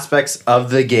 What aspects of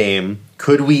the game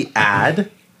could we add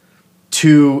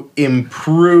to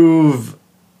improve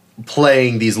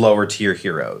playing these lower tier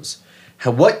heroes?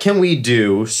 What can we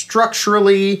do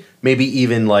structurally, maybe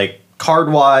even like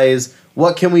card wise?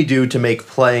 What can we do to make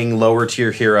playing lower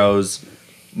tier heroes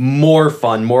more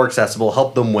fun, more accessible,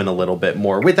 help them win a little bit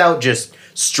more without just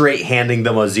straight handing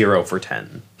them a 0 for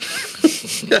 10?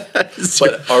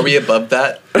 But are we above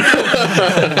that?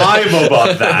 I'm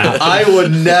above that. I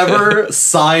would never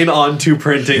sign on to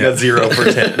printing a 0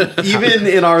 for 10. Even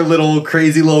in our little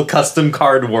crazy little custom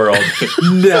card world.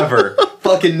 Never.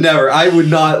 Fucking never. I would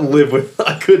not live with.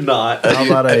 I could not. How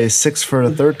about a 6 for a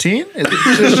 13?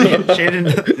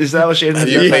 Is that what Shaden Have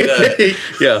you played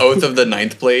Yeah. Oath of the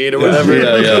Ninth Blade or whatever?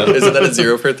 Yeah. Isn't that a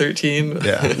 0 for 13?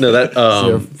 Yeah. No, that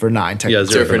 0 for 9. yeah,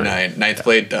 0 0 for 9. Ninth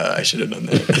Blade, I should have done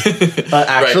that.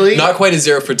 Actually, right. Not quite a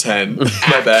 0 for 10. My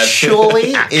bad.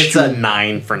 Actually, it's a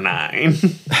 9 for 9.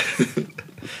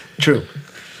 True.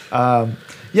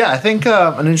 Yeah, I think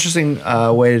an interesting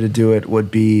way to do it would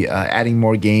be adding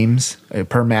more games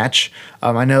per match.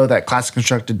 I know that Classic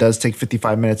Constructed does take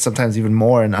 55 minutes, sometimes even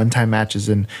more, in untimed matches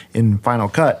in Final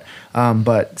Cut.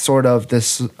 But sort of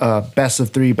this best of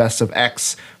 3, best of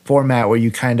X format where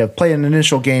you kind of play an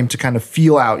initial game to kind of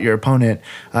feel out your opponent,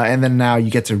 and then now you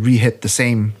get to re-hit the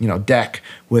same deck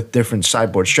with different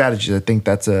sideboard strategies. I think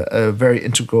that's a very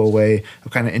integral way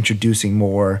of kind of introducing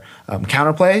more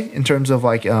counterplay in terms of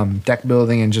like deck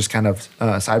building and just kind of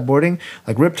sideboarding.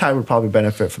 Like Riptide would probably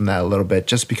benefit from that a little bit,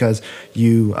 just because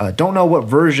you don't know what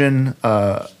version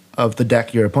of the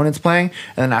deck your opponent's playing,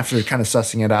 and then after kind of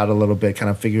sussing it out a little bit,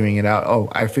 kind of figuring it out, oh,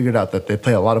 I figured out that they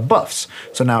play a lot of buffs,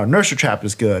 so now Inertia Trap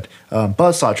is good,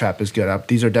 Buzzsaw Trap is good,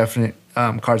 these are definite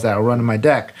cards that I'll run in my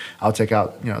deck. I'll take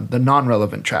out the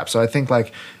non-relevant trap. So I think,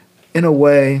 like, in a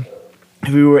way,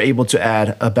 if we were able to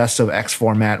add a best of X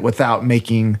format without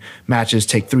making matches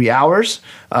take 3 hours,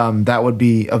 that would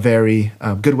be a very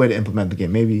good way to implement the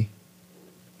game. Maybe.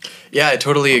 Yeah, I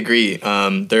totally agree.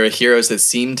 There are heroes that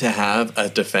seem to have a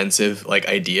defensive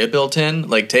idea built in.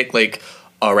 Like take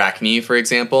Arachne, for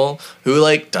example,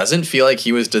 who doesn't feel like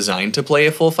he was designed to play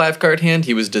a full 5-card hand.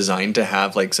 He was designed to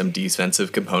have some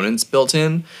defensive components built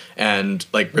in, and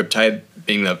Riptide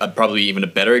being probably even a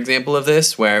better example of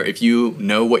this, where if you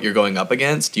know what you're going up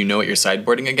against, you know what you're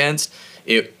sideboarding against,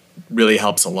 it really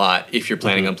helps a lot if you're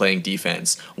planning on playing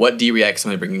defense. What D-Reacts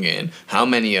am I bringing in? How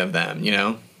many of them,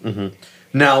 Mm-hmm.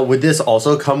 Now, would this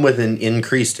also come with an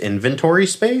increased inventory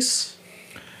space?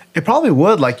 It probably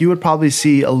would. You would probably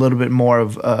see a little bit more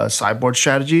of a sideboard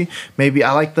strategy. Maybe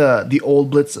I like the old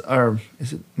Blitz, or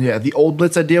is it? Yeah, the old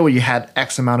Blitz idea where you had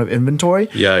X amount of inventory.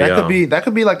 That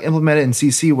could be implemented in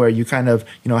CC, where you kind of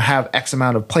have X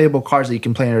amount of playable cards that you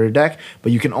can play in your deck,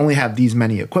 but you can only have these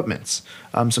many equipments.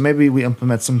 So maybe we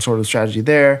implement some sort of strategy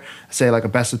there. Say a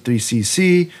best of 3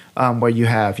 CC, where you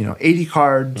have 80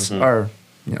 cards or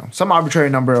some arbitrary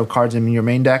number of cards in your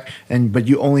main deck, but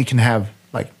you only can have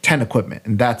 10 equipment,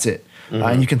 and that's it.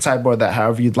 And you can sideboard that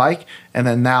however you'd like, and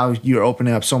then now you're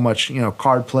opening up so much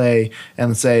card play.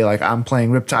 And say I'm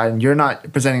playing Riptide, and you're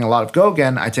not presenting a lot of go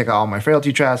again. I take out all my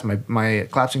Frailty traps, my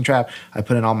Collapsing Trap. I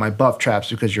put in all my buff traps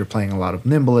because you're playing a lot of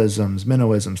Nimbleisms,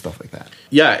 Minnowisms, stuff like that.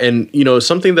 Yeah, and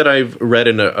something that I've read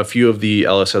in a few of the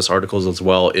LSS articles as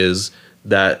well is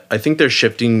that I think they're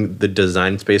shifting the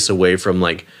design space away from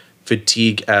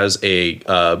fatigue as a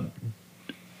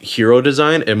hero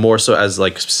design, and more so as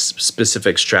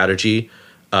specific strategy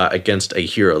against a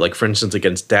hero. For instance,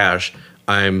 against Dash,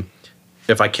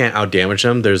 if I can't out damage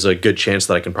them, there's a good chance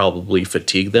that I can probably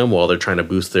fatigue them while they're trying to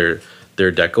boost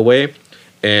their deck away.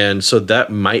 And so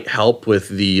that might help with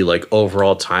the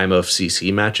overall time of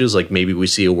CC matches. Maybe we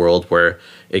see a world where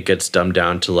it gets dumbed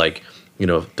down to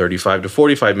 35 to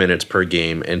 45 minutes per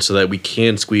game, and so that we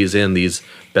can squeeze in these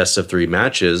best of 3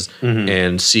 matches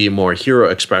and see more hero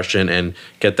expression and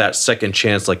get that second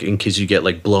chance, in case you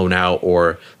get blown out,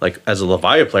 or as a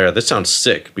Levia player, this sounds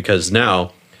sick, because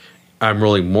now I'm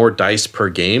rolling more dice per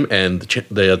game, and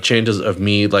the chances of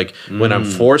me, like, when I'm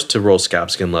forced to roll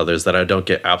scabskin leathers, that I don't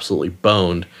get absolutely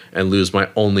boned and lose my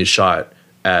only shot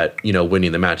at, you know,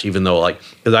 winning the match, even though, like,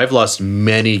 because I've lost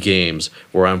many games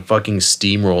where I'm fucking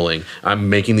steamrolling, I'm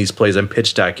making these plays, I'm pitch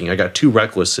stacking, I got 2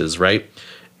 recklesses, right?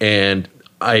 And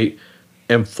I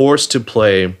am forced to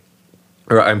play,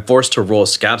 or I'm forced to roll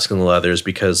scabskin leathers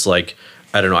because, like,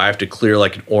 I don't know, I have to clear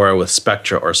like an aura with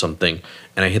Spectra or something,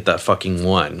 and I hit that fucking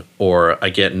 1, or I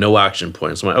get no action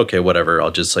points. I'm like, okay, whatever, I'll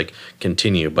just like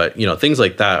continue. But, you know, things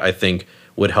like that I think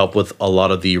would help with a lot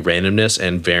of the randomness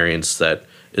and variance that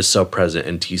is so present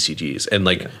in TCGs, and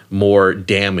like more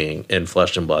damning in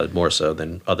Flesh and Blood more so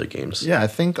than other games. Yeah, I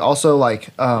think also like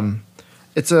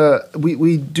it's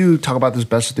we do talk about this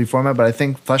best of 3 format, but I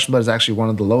think Flesh and Blood is actually one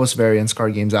of the lowest variance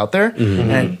card games out there,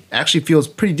 and it actually feels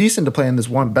pretty decent to play in this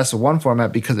best of 1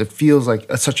 format because it feels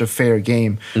like such a fair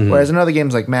game. Whereas in other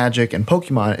games like Magic and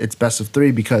Pokemon, it's best of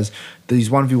 3 because these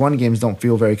 1v1 games don't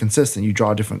feel very consistent. You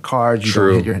draw different cards, you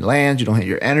don't hit your lands, you don't hit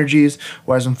your energies.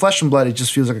 Whereas in Flesh and Blood, it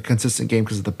just feels like a consistent game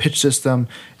because of the pitch system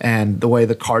and the way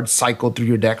the cards cycle through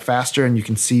your deck faster, and you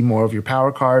can see more of your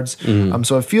power cards.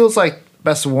 So it feels like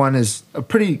best of 1 is a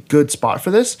pretty good spot for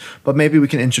this, but maybe we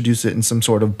can introduce it in some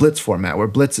sort of blitz format where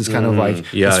blitz is kind of like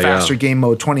this faster game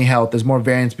mode, 20 health. There's more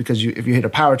variance because if you hit a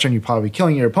power turn, you're probably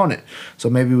killing your opponent. So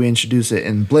maybe we introduce it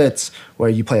in blitz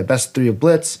where you play a best of 3 of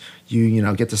blitz. You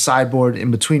know, get the sideboard in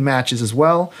between matches as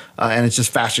well, and it's just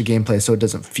faster gameplay, so it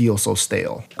doesn't feel so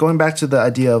stale. Going back to the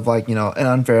idea of like, you know, an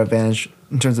unfair advantage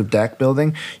in terms of deck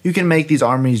building, you can make these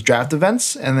armies draft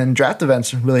events, and then draft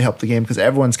events really help the game because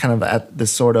everyone's kind of at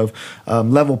this sort of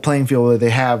level playing field where they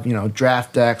have, you know,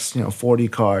 draft decks, you know, 40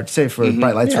 cards. Say for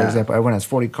Bright Lights, for example, everyone has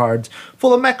 40 cards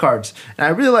full of mech cards. And I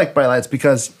really like Bright Lights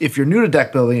because if you're new to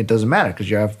deck building, it doesn't matter because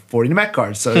you have 40 mech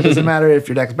cards. So it doesn't matter if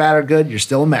your deck's bad or good, you're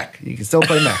still a mech. You can still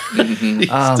play mech.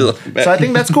 So I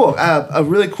think that's cool. A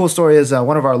really cool story is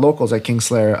one of our locals at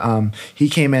Kingslayer. He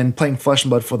came in playing Flesh and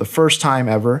Blood for the first time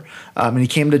ever, and he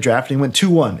came to draft and he went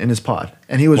 2-1 in his pod.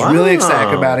 And he was really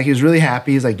ecstatic about it. He was really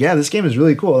happy. He's like, yeah, this game is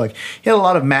really cool. Like, he had a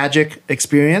lot of Magic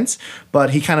experience, but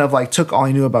he kind of like took all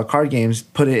he knew about card games,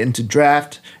 put it into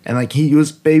draft, and like he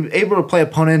was able to play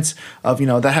opponents of, you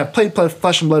know, that have played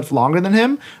Flesh and Blood for longer than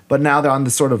him, but now they're on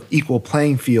this sort of equal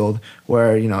playing field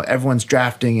where, you know, everyone's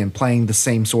drafting and playing the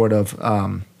same sort of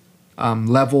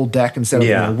level deck instead of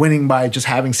you know, winning by just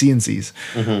having CNCs.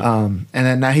 And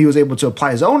then now he was able to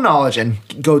apply his own knowledge and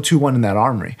go 2-1 in that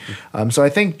armory. So I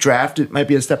think draft, it might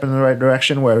be a step in the right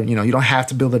direction where, you know, you don't have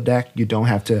to build a deck. You don't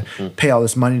have to pay all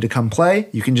this money to come play.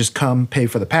 You can just come pay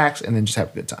for the packs and then just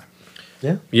have a good time.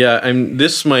 Yeah, and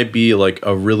this might be like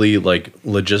a really like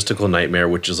logistical nightmare,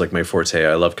 which is like my forte.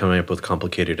 I love coming up with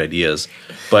complicated ideas.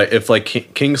 But if like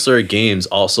Kingslayer Games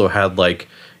also had like,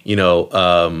 you know,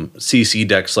 CC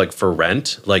decks like for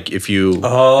rent, like if you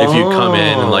come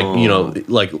in and like, you know,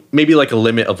 like maybe like a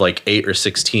limit of like 8 or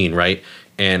 16, right?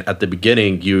 And at the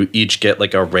beginning, you each get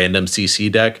like a random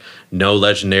CC deck, no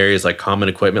legendaries, like common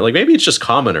equipment. Like maybe it's just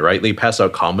commoner, right? They pass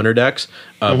out commoner decks,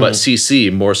 but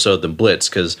CC more so than Blitz,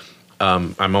 because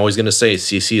I'm always going to say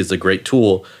CC is a great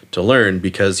tool to learn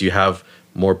because you have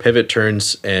more pivot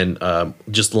turns and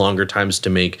just longer times to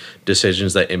make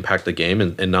decisions that impact the game,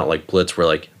 and not like Blitz where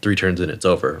like 3 turns and it's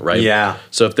over, right? Yeah.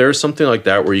 So if there's something like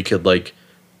that where you could like,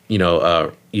 you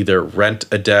know, either rent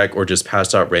a deck or just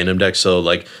pass out random decks, so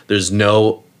like there's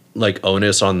no like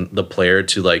onus on the player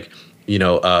to like, you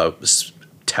know,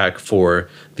 tech for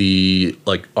the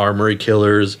like armory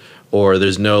killers, or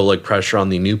there's no like pressure on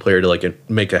the new player to like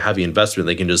make a heavy investment.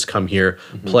 They can just come here,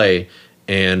 play.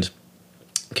 And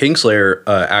Kingslayer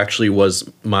actually was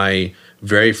my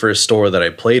very first store that I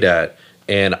played at,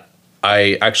 and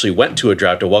I actually went to a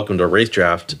draft, a Welcome to Wraith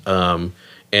draft, and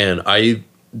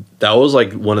that was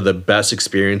like one of the best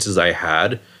experiences I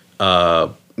had,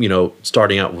 you know,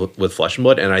 starting out with Flesh and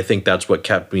Blood, and I think that's what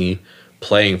kept me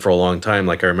playing for a long time.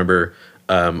 Like I remember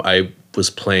I was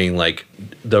playing like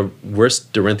the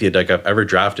worst Dorinthia deck I've ever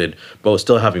drafted, but was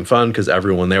still having fun because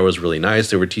everyone there was really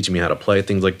nice. They were teaching me how to play,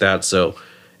 things like that. So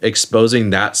exposing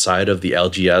that side of the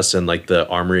LGS and like the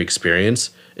armory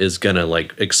experience is gonna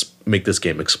like make this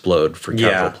game explode for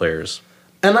casual players.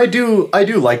 And I do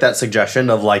like that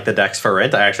suggestion of like the decks for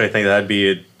rent. I actually think that'd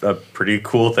be a pretty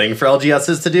cool thing for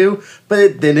LGSs to do.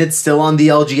 But then it's still on the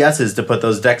LGSs to put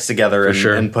those decks together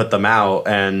and put them out.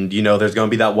 And you know, there's going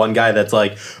to be that one guy that's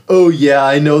like, "Oh yeah,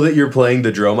 I know that you're playing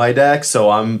the Dromai deck, so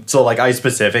like I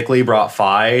specifically brought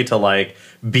Phi to like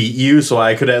beat you so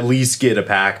I could at least get a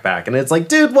pack back." And it's like,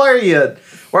 dude, why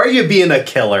are you being a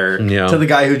killer to the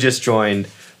guy who just joined?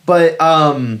 But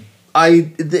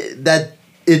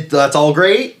that's all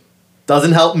great,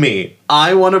 Doesn't help me.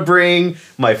 I want to bring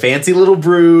my fancy little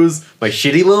brews, my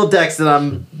shitty little decks that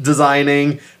I'm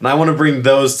designing, and I want to bring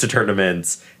those to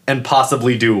tournaments and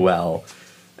possibly do well.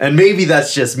 And maybe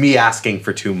that's just me asking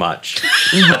for too much.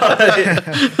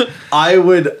 But I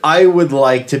would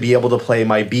like to be able to play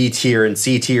my B tier and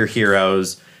C tier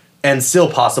heroes and still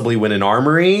possibly win an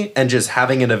armory, and just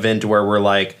having an event where we're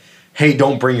like, hey,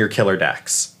 don't bring your killer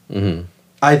decks. Mm-hmm.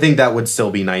 I think that would still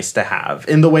be nice to have.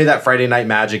 In the way that Friday Night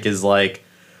Magic is like,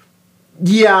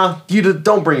 yeah, you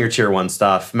don't bring your tier 1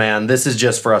 stuff, man. This is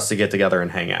just for us to get together and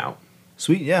hang out.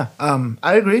 Sweet, yeah.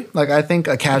 I agree. Like, I think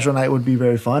a casual night would be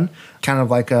very fun. Kind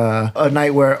of like a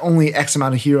night where only X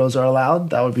amount of heroes are allowed.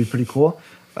 That would be pretty cool.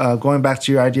 Going back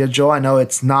to your idea, Joel, I know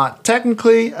it's not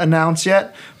technically announced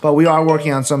yet, but we are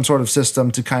working on some sort of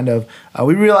system to kind of...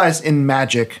 we realized in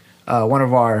Magic... one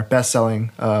of our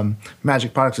best-selling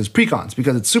Magic products is precons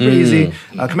because it's super easy.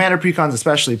 Commander precons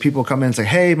especially, people come in and say,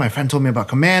 hey, my friend told me about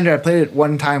Commander. I played it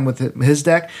one time with his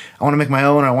deck. I want to make my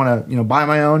own. I want to buy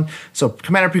my own. So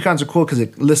Commander precons are cool because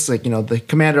it lists like the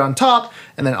Commander on top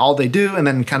and then all they do, and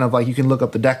then kind of like you can look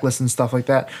up the deck list and stuff like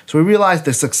that. So we realized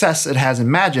the success it has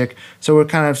in Magic, so we're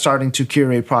kind of starting to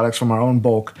curate products from our own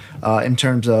bulk in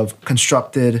terms of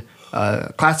constructed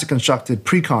classic constructed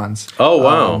precons. Oh,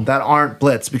 wow. That aren't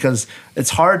blitz, because it's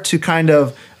hard to kind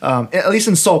of, at least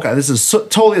in SoCal, this is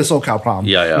totally a SoCal problem.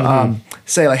 Yeah.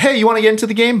 Say like, hey, you want to get into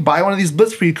the game? Buy one of these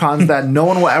blitz precons that no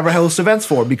one will ever host events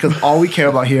for, because all we care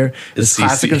about here is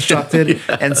classic constructed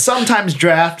and sometimes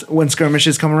draft when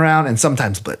skirmishes come around and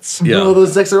sometimes blitz. Yeah. No,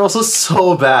 those decks are also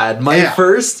so bad. My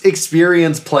first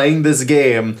experience playing this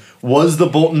game was the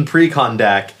Bolton precon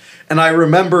deck, and I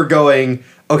remember going,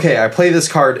 okay, I play this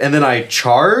card, and then I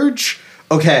charge?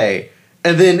 Okay.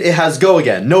 And then it has go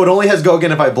again. No, it only has go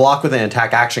again if I block with an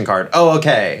attack action card. Oh,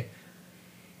 okay.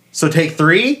 So take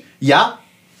 3? Yeah.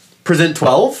 Present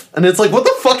 12? And it's like, what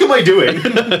the fuck am I doing?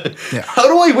 Yeah. How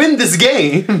do I win this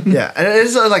game? Yeah, and it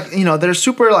is like, they're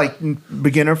super like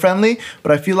beginner friendly,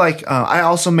 but I feel like I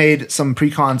also made some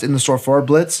precons in the store for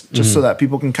Blitz, just so that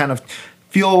people can kind of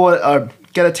feel what...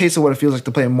 get a taste of what it feels like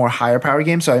to play a more higher power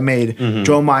game. So I made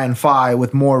Dromai and Phi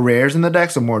with more rares in the deck,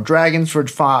 so more dragons for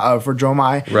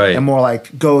Dromai, right, and more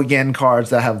like go again cards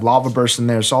that have Lava Burst in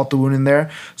there, Salt the Wound in there.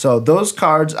 So those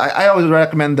cards, I always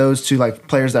recommend those to like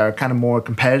players that are kind of more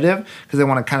competitive, because they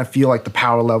want to kind of feel like the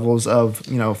power levels of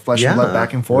Flesh and Blood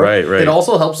back and forth. Right. It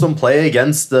also helps them play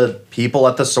against the people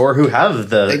at the store who have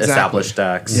the established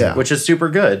decks, which is super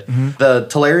good. The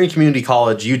Tolarian Community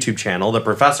College YouTube channel, The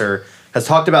Professor, has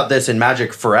talked about this in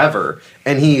Magic forever,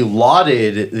 and he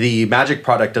lauded the Magic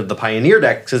product of the Pioneer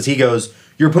deck because he goes,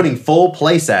 you're putting full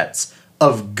play sets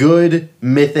of good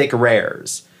mythic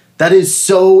rares. That is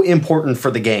so important for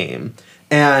the game.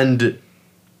 And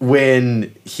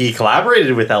when he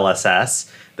collaborated with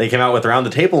LSS, they came out with Around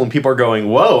the Table, and people are going,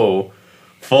 whoa,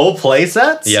 full play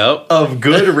sets of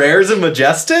good rares and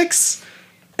majestics?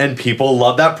 And people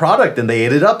love that product, and they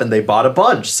ate it up, and they bought a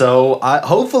bunch. So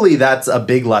hopefully that's a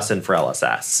big lesson for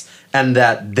LSS, and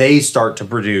that they start to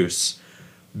produce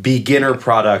beginner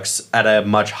products at a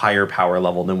much higher power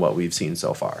level than what we've seen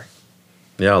so far.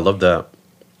 Yeah, I love that.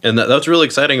 And that's really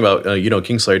exciting about,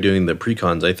 Kingslayer doing the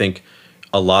precons. I think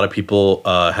a lot of people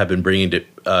have been bringing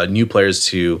new players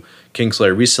to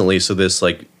Kingslayer recently, so this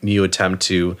like new attempt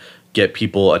to get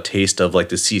people a taste of like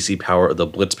the CC power or the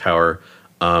Blitz power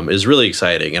is really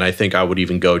exciting. And I think I would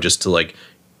even go just to like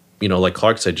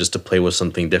Clark said, just to play with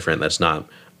something different that's not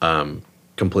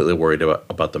completely worried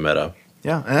about the meta.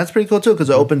 Yeah, and that's pretty cool too,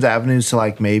 because it opens avenues to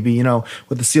like maybe,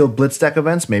 with the sealed Blitz deck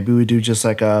events, maybe we do just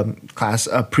like a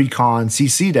pre-con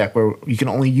CC deck where you can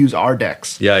only use our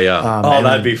decks. Yeah.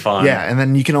 That'd be fun. Yeah, and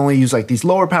then you can only use like these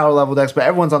lower power level decks, but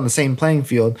everyone's on the same playing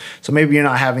field. So maybe you're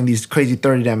not having these crazy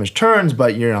 30 damage turns,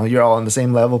 but you're all on the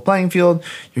same level playing field.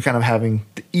 You're kind of having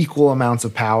equal amounts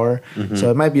of power. So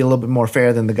it might be a little bit more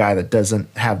fair than the guy that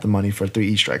doesn't have the money for 3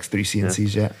 E-Strikes, 3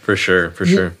 CNCs yet. For sure.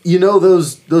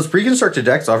 Those pre-constructed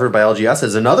decks offered by LGS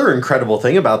is another incredible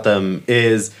thing about them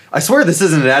is, I swear this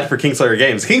isn't an ad for Kingslayer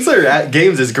Games. Kingslayer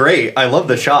Games is great. I love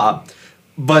the shop.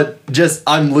 But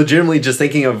I'm legitimately just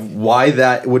thinking of why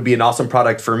that would be an awesome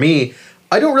product for me.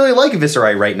 I don't really like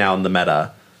Viscerai right now in the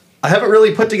meta. I haven't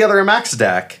really put together a max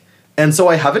deck, and so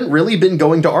I haven't really been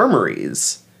going to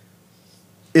armories.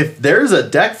 If there's a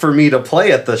deck for me to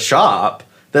play at the shop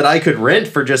that I could rent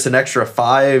for just an extra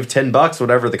 $5-10,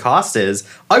 whatever the cost is,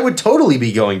 I would totally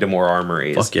be going to more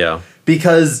armories. Fuck yeah.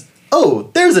 Because,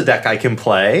 there's a deck I can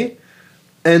play.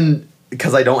 And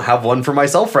because I don't have one for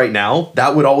myself right now,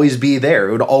 that would always be there.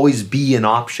 It would always be an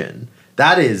option.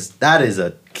 That is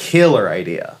a killer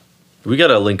idea. We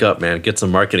gotta link up, man. Get some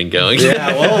marketing going.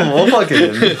 Yeah, we'll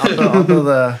fucking.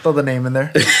 I'll throw the name in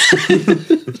there.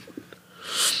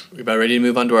 We about ready to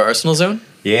move on to our Arsenal Zone?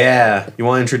 Yeah. You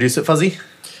want to introduce it, Fuzzy?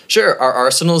 Sure. Our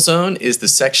Arsenal Zone is the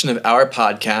section of our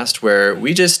podcast where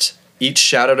we just each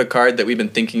shout out a card that we've been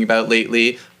thinking about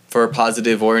lately for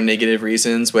positive or negative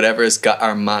reasons, whatever has got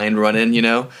our mind running, you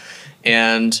know?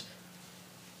 And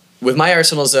with my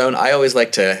Arsenal Zone, I always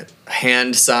like to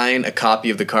hand sign a copy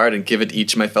of the card and give it to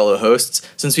each of my fellow hosts.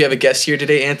 Since we have a guest here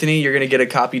today, Anthony, you're going to get a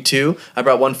copy too. I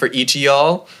brought one for each of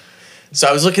y'all. So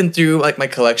I was looking through like my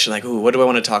collection, like, ooh, what do I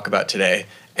want to talk about today?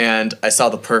 And I saw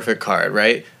the perfect card,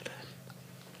 right?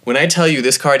 When I tell you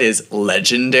this card is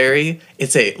legendary,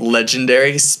 it's a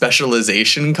legendary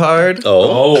specialization card.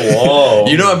 Oh, whoa.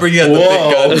 You know I'm bringing out the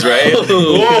big guns, right?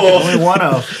 Only one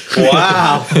of.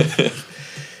 Wow.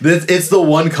 It's the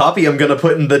one copy I'm going to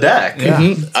put in the deck.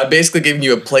 Yeah. I'm basically giving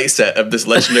you a playset of this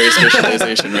legendary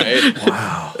specialization, right?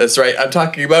 Wow. That's right. I'm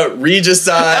talking about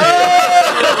Regicide.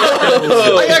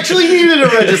 I actually needed a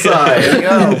Regicide. There you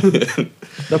go.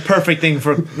 The perfect thing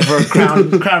for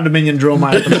Crown Dominion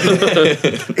Dromai at the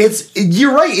moment.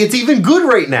 You're right. It's even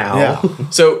good right now. Yeah.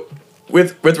 So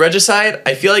with Regicide,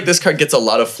 I feel like this card gets a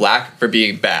lot of flack for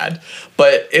being bad,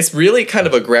 but it's really kind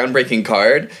of a groundbreaking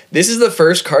card. This is the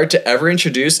first card to ever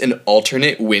introduce an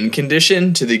alternate win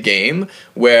condition to the game,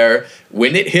 where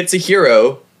when it hits a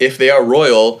hero, if they are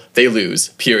royal, they lose,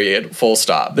 period, full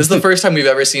stop. This is the first time we've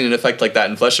ever seen an effect like that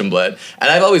in Flesh and Blood. And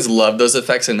I've always loved those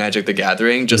effects in Magic the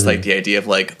Gathering, just like the idea of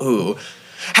like, ooh,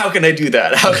 how can I do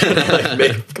that? How can I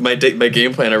like make my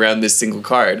game plan around this single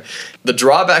card? The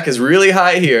drawback is really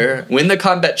high here. When the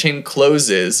combat chain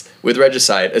closes with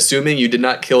Regicide, assuming you did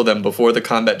not kill them before the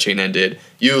combat chain ended,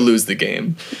 you lose the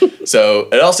game. So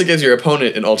it also gives your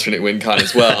opponent an alternate win con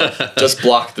as well. Just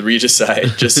block the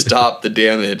Regicide. Just stop the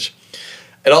damage.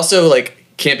 It also like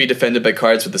can't be defended by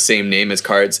cards with the same name as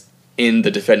cards in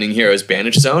the defending hero's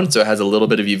banish zone, so it has a little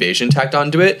bit of evasion tacked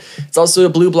onto it. It's also a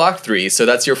blue block 3, so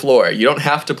that's your floor. You don't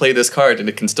have to play this card, and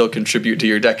it can still contribute to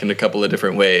your deck in a couple of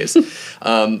different ways.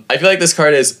 I feel like this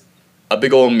card is a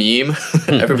big old meme.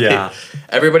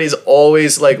 Everybody's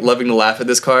always like loving to laugh at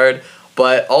this card,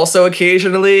 but also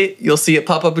occasionally you'll see it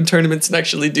pop up in tournaments and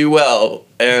actually do well.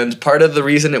 And part of the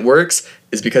reason it works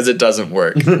is because it doesn't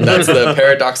work. That's the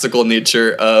paradoxical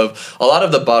nature of a lot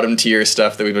of the bottom tier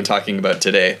stuff that we've been talking about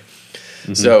today.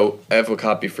 So I have a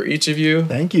copy for each of you.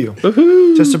 Thank you.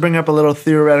 Woo-hoo. Just to bring up a little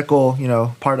theoretical,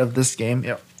 part of this game.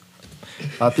 Yep.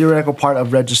 Theoretical part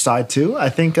of Regicide too. I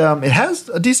think it has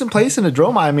a decent place in a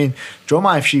Dromai. I mean,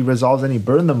 Dromai, if she resolves any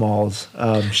burn them alls,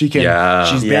 she can. Yeah.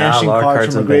 She's Yeah, banishing a lot of cards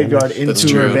cards from her are graveyard banished.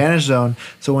 into her true. banish zone.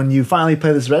 So when you finally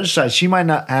play this Regicide, she might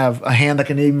not have a hand that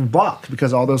can even block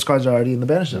because all those cards are already in the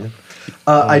banish zone.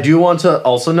 I do want to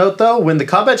also note, though, when the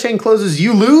combat chain closes,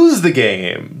 you lose the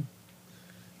game.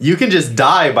 You can just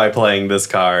die by playing this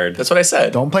card. That's what I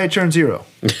said. Don't play turn 0. Or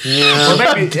maybe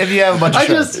if you have a bunch of I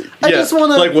shards. just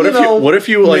want to like, what if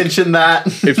you like mention that.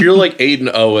 if you're like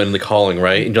 8-0 in the calling,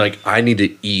 right? And you're like, I need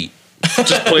to eat.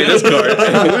 Just play this card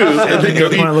and lose, and then Your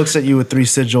go eat. opponent looks at you with 3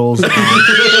 sigils.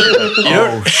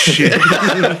 Oh shit!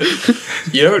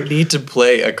 You don't need to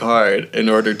play a card in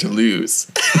order to lose.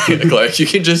 Like you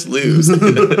can just lose.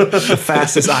 The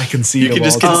fastest I can see. You can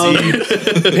just concede.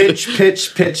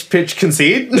 Pitch,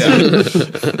 concede.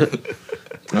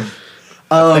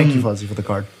 Thank you, Fuzzy, for the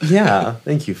card. Yeah,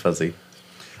 thank you, Fuzzy.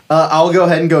 I'll go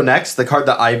ahead and go next. The card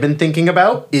that I've been thinking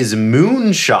about is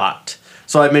Moonshot.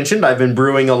 So I mentioned I've been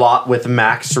brewing a lot with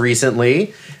Max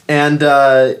recently, and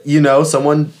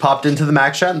someone popped into the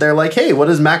Max chat and they're like, "Hey, what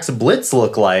does Max Blitz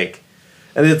look like?"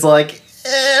 And it's like,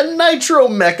 Nitro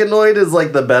Mechanoid is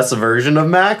like the best version of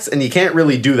Max, and you can't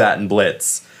really do that in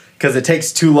Blitz because it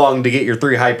takes too long to get your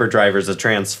 3 hyperdrivers to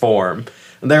transform.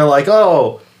 And they're like,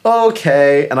 "Oh,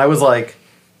 okay," and I was like,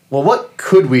 "Well, what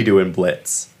could we do in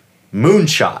Blitz?"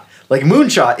 Moonshot. Like,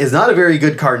 Moonshot is not a very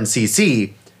good card in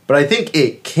CC, but I think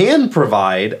it can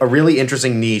provide a really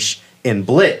interesting niche in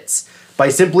Blitz by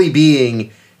simply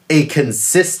being a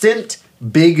consistent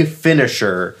big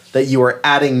finisher that you are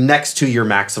adding next to your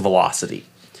max velocity.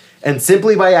 And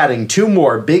simply by adding 2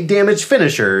 more big damage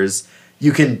finishers,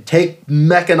 you can take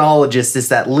Mechanologist just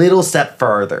that little step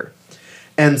further.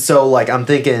 And so, like, I'm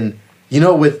thinking,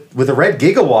 with a red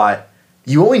Gigawatt,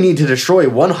 you only need to destroy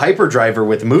 1 hyperdriver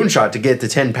with Moonshot to get to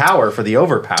 10 power for the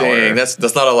overpower. Dang, that's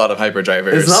not a lot of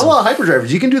hyperdrivers. It's not a lot of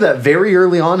hyperdrivers. You can do that very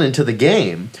early on into the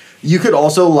game. You could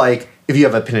also, like, if you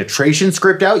have a penetration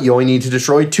script out, you only need to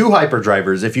destroy 2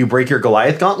 hyperdrivers. If you break your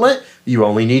Goliath Gauntlet, you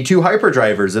only need 2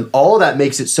 hyperdrivers. And all of that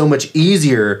makes it so much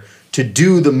easier to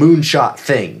do the Moonshot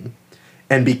thing.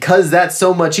 And because that's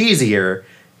so much easier,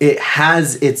 it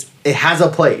has a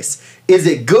place. Is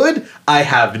it good? I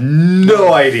have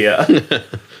no idea.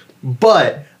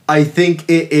 But I think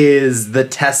it is the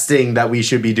testing that we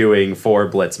should be doing for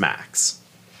Blitz Max.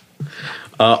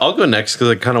 I'll go next because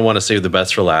I kind of want to save the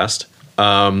best for last.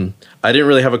 I didn't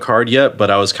really have a card yet, but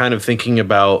I was kind of thinking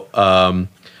about.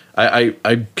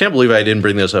 I can't believe I didn't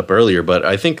bring this up earlier, but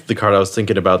I think the card I was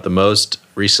thinking about the most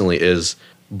recently is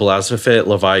Blasphefit,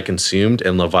 Levi Consumed,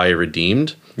 and Levi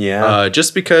Redeemed. Yeah.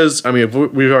 Just because, I mean,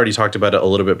 we've already talked about it a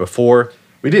little bit before.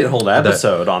 We did a whole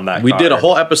episode on that. We did a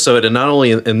whole episode, and not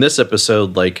only in this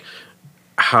episode, like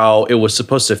how it was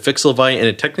supposed to fix Levi, and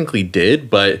it technically did,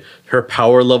 but her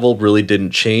power level really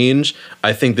didn't change.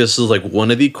 I think this is like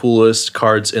one of the coolest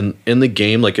cards in the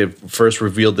game. Like it first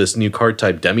revealed this new card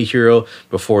type, Demi Hero,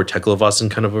 before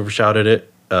Teklevasen kind of overshadowed it.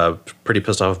 Pretty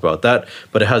pissed off about that,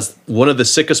 but it has one of the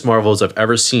sickest Marvels I've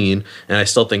ever seen, and I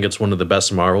still think it's one of the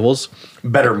best Marvels.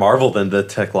 Better Marvel than the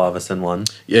Teklevasen one.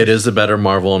 It is a better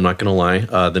Marvel, I'm not gonna lie,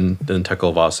 than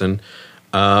Teklevasen.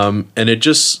 And it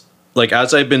just, like,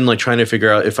 as I've been like trying to figure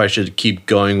out if I should keep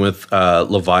going with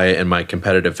Levi and my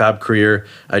competitive Fab career,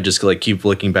 I just like keep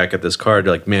looking back at this card,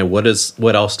 like, man, what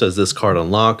else does this card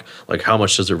unlock? Like, how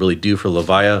much does it really do for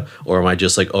Levi? Or am I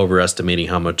just like overestimating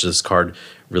how much this card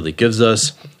really gives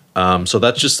us? So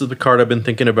that's just the card I've been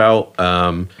thinking about.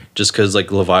 Just because like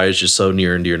Levi is just so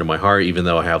near and dear to my heart, even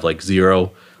though I have like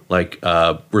zero like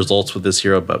results with this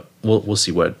hero, but we'll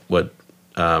see what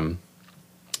the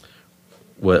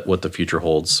future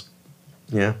holds.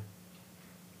 Yeah.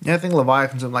 Yeah, I think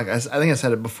Leviathan, like I think I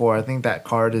said it before, I think that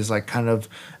card is like kind of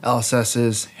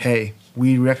LSS's, hey,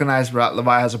 we recognize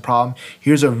Levi has a problem.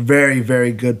 Here's a very,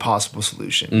 very good possible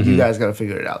solution. Mm-hmm. You guys got to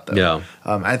figure it out, though. Yeah.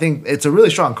 I think it's a really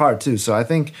strong card, too. So I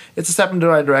think it's a step in the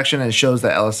right direction, and it shows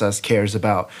that LSS cares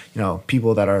about,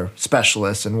 people that are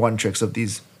specialists and one tricks of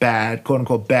these bad,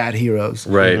 quote-unquote, bad heroes.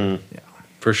 Right. Yeah.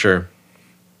 For sure.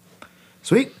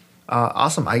 Sweet.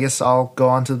 Awesome. I guess I'll go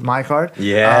on to my card.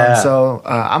 Yeah.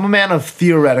 I'm a man of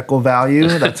theoretical value.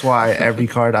 That's why every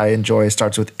card I enjoy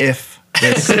starts with if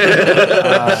this. There's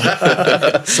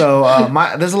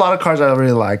a lot of cards I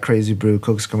really like, Crazy Brew,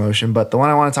 Cook's Commotion, but the one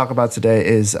I want to talk about today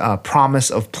is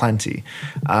Promise of Plenty.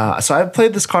 So I've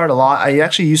played this card a lot. I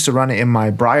actually used to run it in my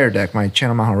Briar deck, my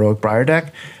Channel Mount Heroic Briar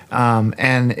deck.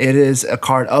 And it is a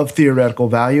card of theoretical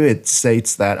value. It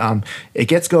states that it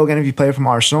gets go again if you play it from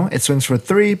Arsenal. It swings for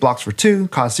 3, blocks for 2,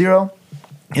 costs 0.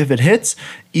 If it hits,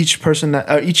 each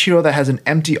hero that has an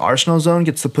empty arsenal zone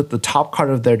gets to put the top card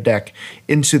of their deck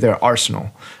into their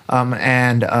arsenal.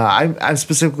 I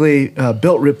specifically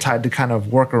built Riptide to kind of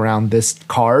work around this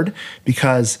card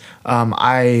because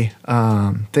I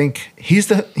think he's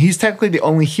technically the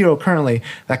only hero currently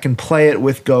that can play it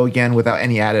with Go Again without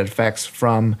any added effects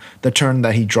from the turn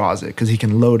that he draws it, because he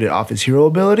can load it off his hero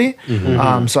ability.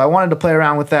 Mm-hmm. So I wanted to play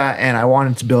around with that, and I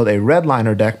wanted to build a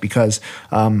Redliner deck because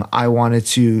I wanted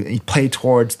to play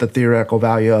towards the theoretical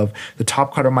value of the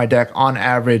top card of my deck on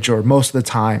average, or most of the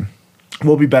time,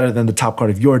 will be better than the top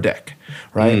card of your deck,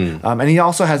 right? And he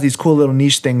also has these cool little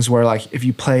niche things where, like, if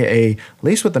you play a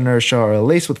Lace with Inertia or a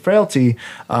Lace with Frailty,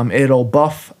 it'll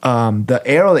buff the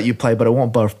arrow that you play, but it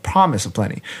won't buff Promise of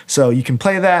Plenty. So you can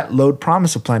play that, load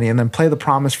Promise of Plenty, and then play the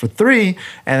Promise for 3,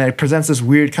 and it presents this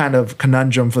weird kind of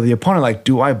conundrum for the opponent. Like,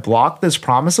 do I block this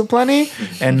Promise of Plenty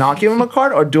and not give him a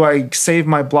card, or do I save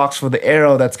my blocks for the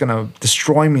arrow that's going to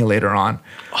destroy me later on?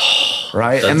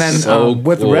 Right? And then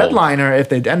with cool. Redliner, if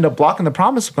they end up blocking the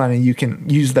Promise of Plenty, you can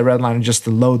use the Redliner just to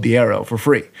load the arrow for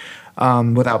free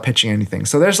without pitching anything.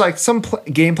 So there's like some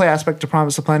gameplay aspect to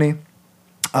Promise of Plenty.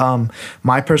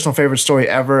 My personal favorite story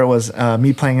ever was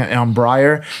me playing it on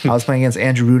Briar. I was playing against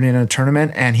Andrew Rooney in a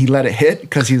tournament, and he let it hit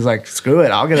because he's like, screw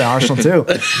it, I'll get an Arsenal too.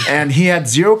 And he had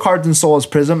 0 cards in Soulless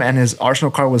Prism, and his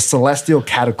Arsenal card was Celestial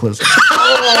Cataclysm.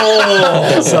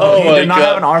 So he did not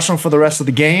have an Arsenal for the rest of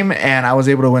the game, and I was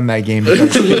able to win that game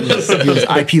because he was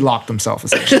IP locked himself,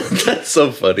 essentially. That's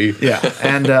so funny. Yeah,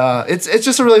 and it's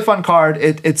just a really fun card.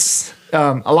 It's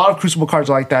a lot of Crucible cards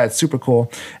are like that. It's super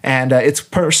cool, and it's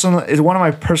personal. It's one of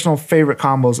my personal favorite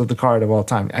combos of the card of all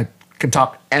time. I can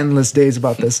talk endless days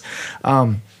about this.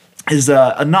 Is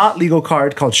a not legal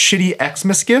card called Shitty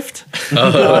Xmas Gift.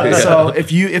 So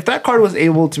if that card was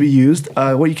able to be used,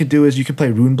 what you could do is you can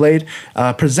play Runeblade,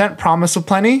 present Promise of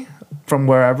Plenty from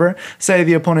wherever. Say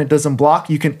the opponent doesn't block,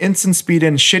 you can instant speed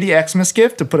in Shitty Xmas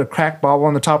Gift to put a cracked bauble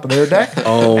on the top of their deck.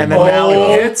 And then now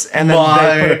it hits, and then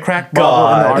they put a cracked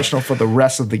bauble in the arsenal for the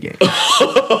rest of the game.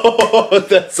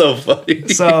 That's so funny.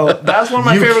 So that's one of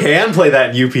my favorite. You can play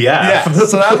that in UPF. Yeah,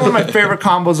 so that's one of my favorite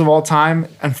combos of all time.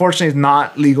 Unfortunately, it's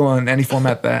not legal in any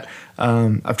format that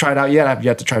I've tried out yet. I've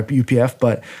yet to try UPF,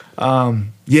 but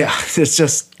yeah, it's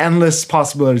just endless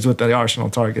possibilities with the Arsenal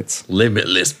targets.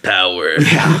 Limitless power.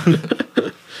 Yeah.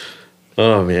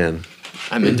 Oh, man.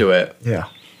 I'm into it. Yeah.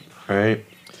 All right.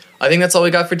 I think that's all we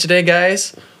got for today,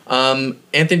 guys.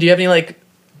 Anthony, do you have any like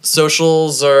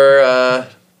socials or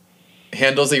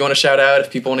handles that you want to shout out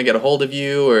if people want to get a hold of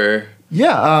you or?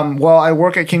 Yeah, well, I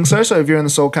work at Kingsler, so if you're in the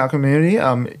SoCal community,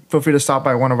 feel free to stop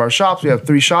by one of our shops. We have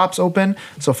 3 shops open,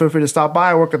 so feel free to stop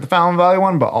by. I work at the Fountain Valley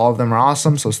one, but all of them are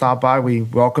awesome, so stop by. We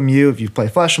welcome you if you play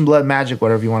Flesh and Blood, Magic,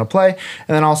 whatever you want to play. And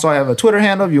then also I have a Twitter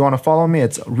handle if you want to follow me.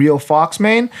 It's Real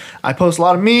Foxmain. I post a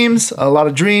lot of memes, a lot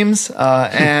of dreams,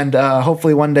 and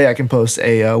hopefully one day I can post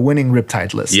a winning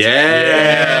Riptide list.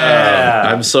 Yeah.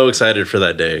 I'm so excited for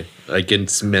that day. I can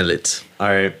smell it. All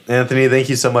right. Anthony, thank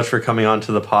you so much for coming on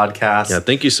to the podcast. Yeah,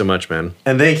 thank you so much, man.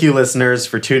 And thank you, listeners,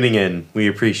 for tuning in. We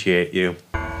appreciate you.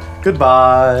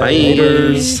 Goodbye. Bye.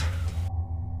 Laters.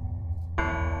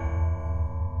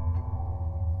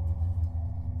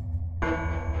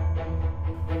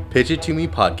 Pitch It To Me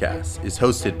podcast is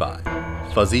hosted by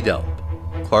Fuzzy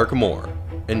Delp, Clark Moore,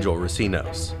 and Joel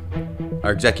Racinos.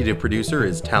 Our executive producer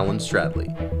is Talon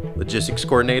Stradley. Logistics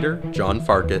coordinator, John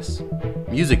Farkas.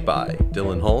 Music by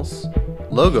Dylan Hulse.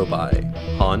 Logo by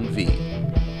Han V.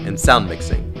 And sound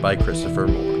mixing by Christopher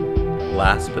Moore.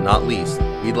 Last but not least,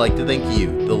 we'd like to thank you,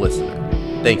 the listener.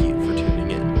 Thank you for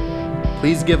tuning in.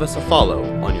 Please give us a follow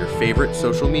on your favorite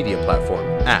social media platform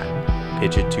at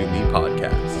Pitch It To Me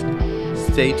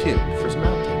Podcast. Stay tuned for some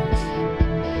outtakes.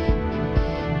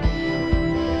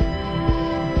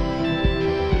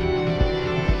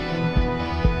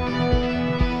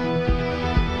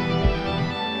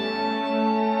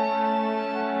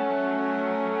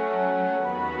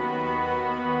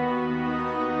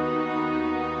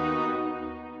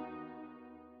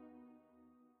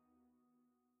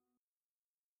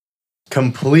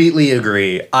 Completely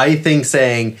agree. I think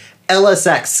saying,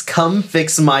 LSX, come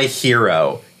fix my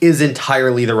hero is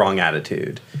entirely the wrong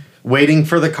attitude. Waiting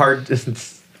for the card...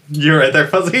 You're right there,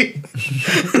 Fuzzy.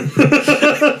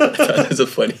 That was a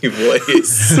funny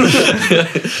voice.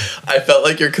 I felt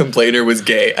like your complainer was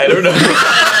gay. I don't know.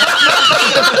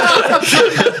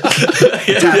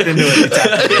 Tapped into it.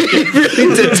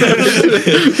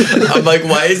 I'm like,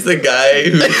 why is the guy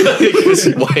who like, was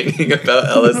whining about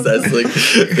LSS like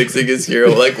fixing his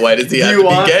hero? Like, why does he have to be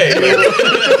gay? Do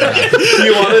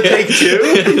you want to take 2?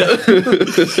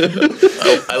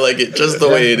 Oh, I like it just the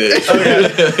way it is. Okay.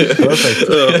 Perfect.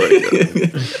 Oh my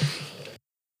God.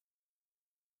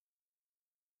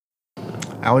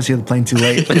 I always hear the plane too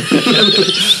late.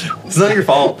 It's not your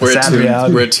fault. We're Sad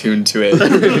reality. attuned to it.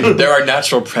 There are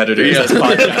natural predators as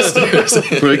podcasters.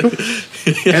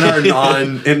 And our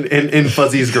in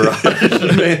Fuzzy's garage,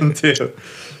 man, too.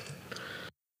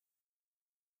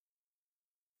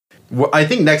 Well, I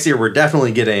think next year we're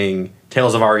definitely getting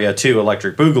Tales of Aria 2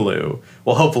 Electric Boogaloo.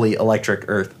 Well, hopefully Electric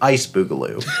Earth Ice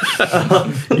Boogaloo.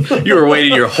 You were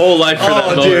waiting your whole life for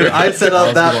that moment. Dude, I set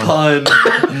up that pun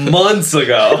months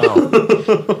ago.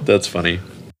 That's funny.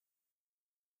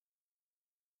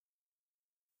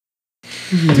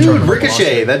 Dude,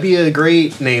 Ricochet. That'd be a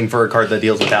great name for a card that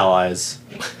deals with allies.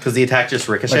 Because the attack just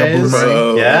ricochets.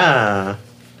 boomerang? Yeah.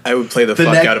 I would play the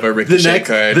fuck out of a Ricochet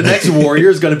card. The next warrior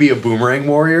is going to be a boomerang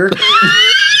warrior.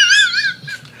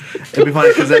 It'd be funny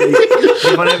because it'd be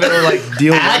funny if it were like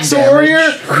deal Axe 1 warrior?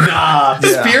 damage. Nah.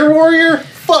 Yeah. Spear warrior?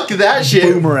 Fuck that shit.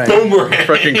 Boomerang. Boomerang.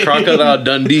 Fucking Crocodile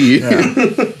Dundee. Yeah.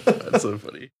 That's so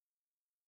funny.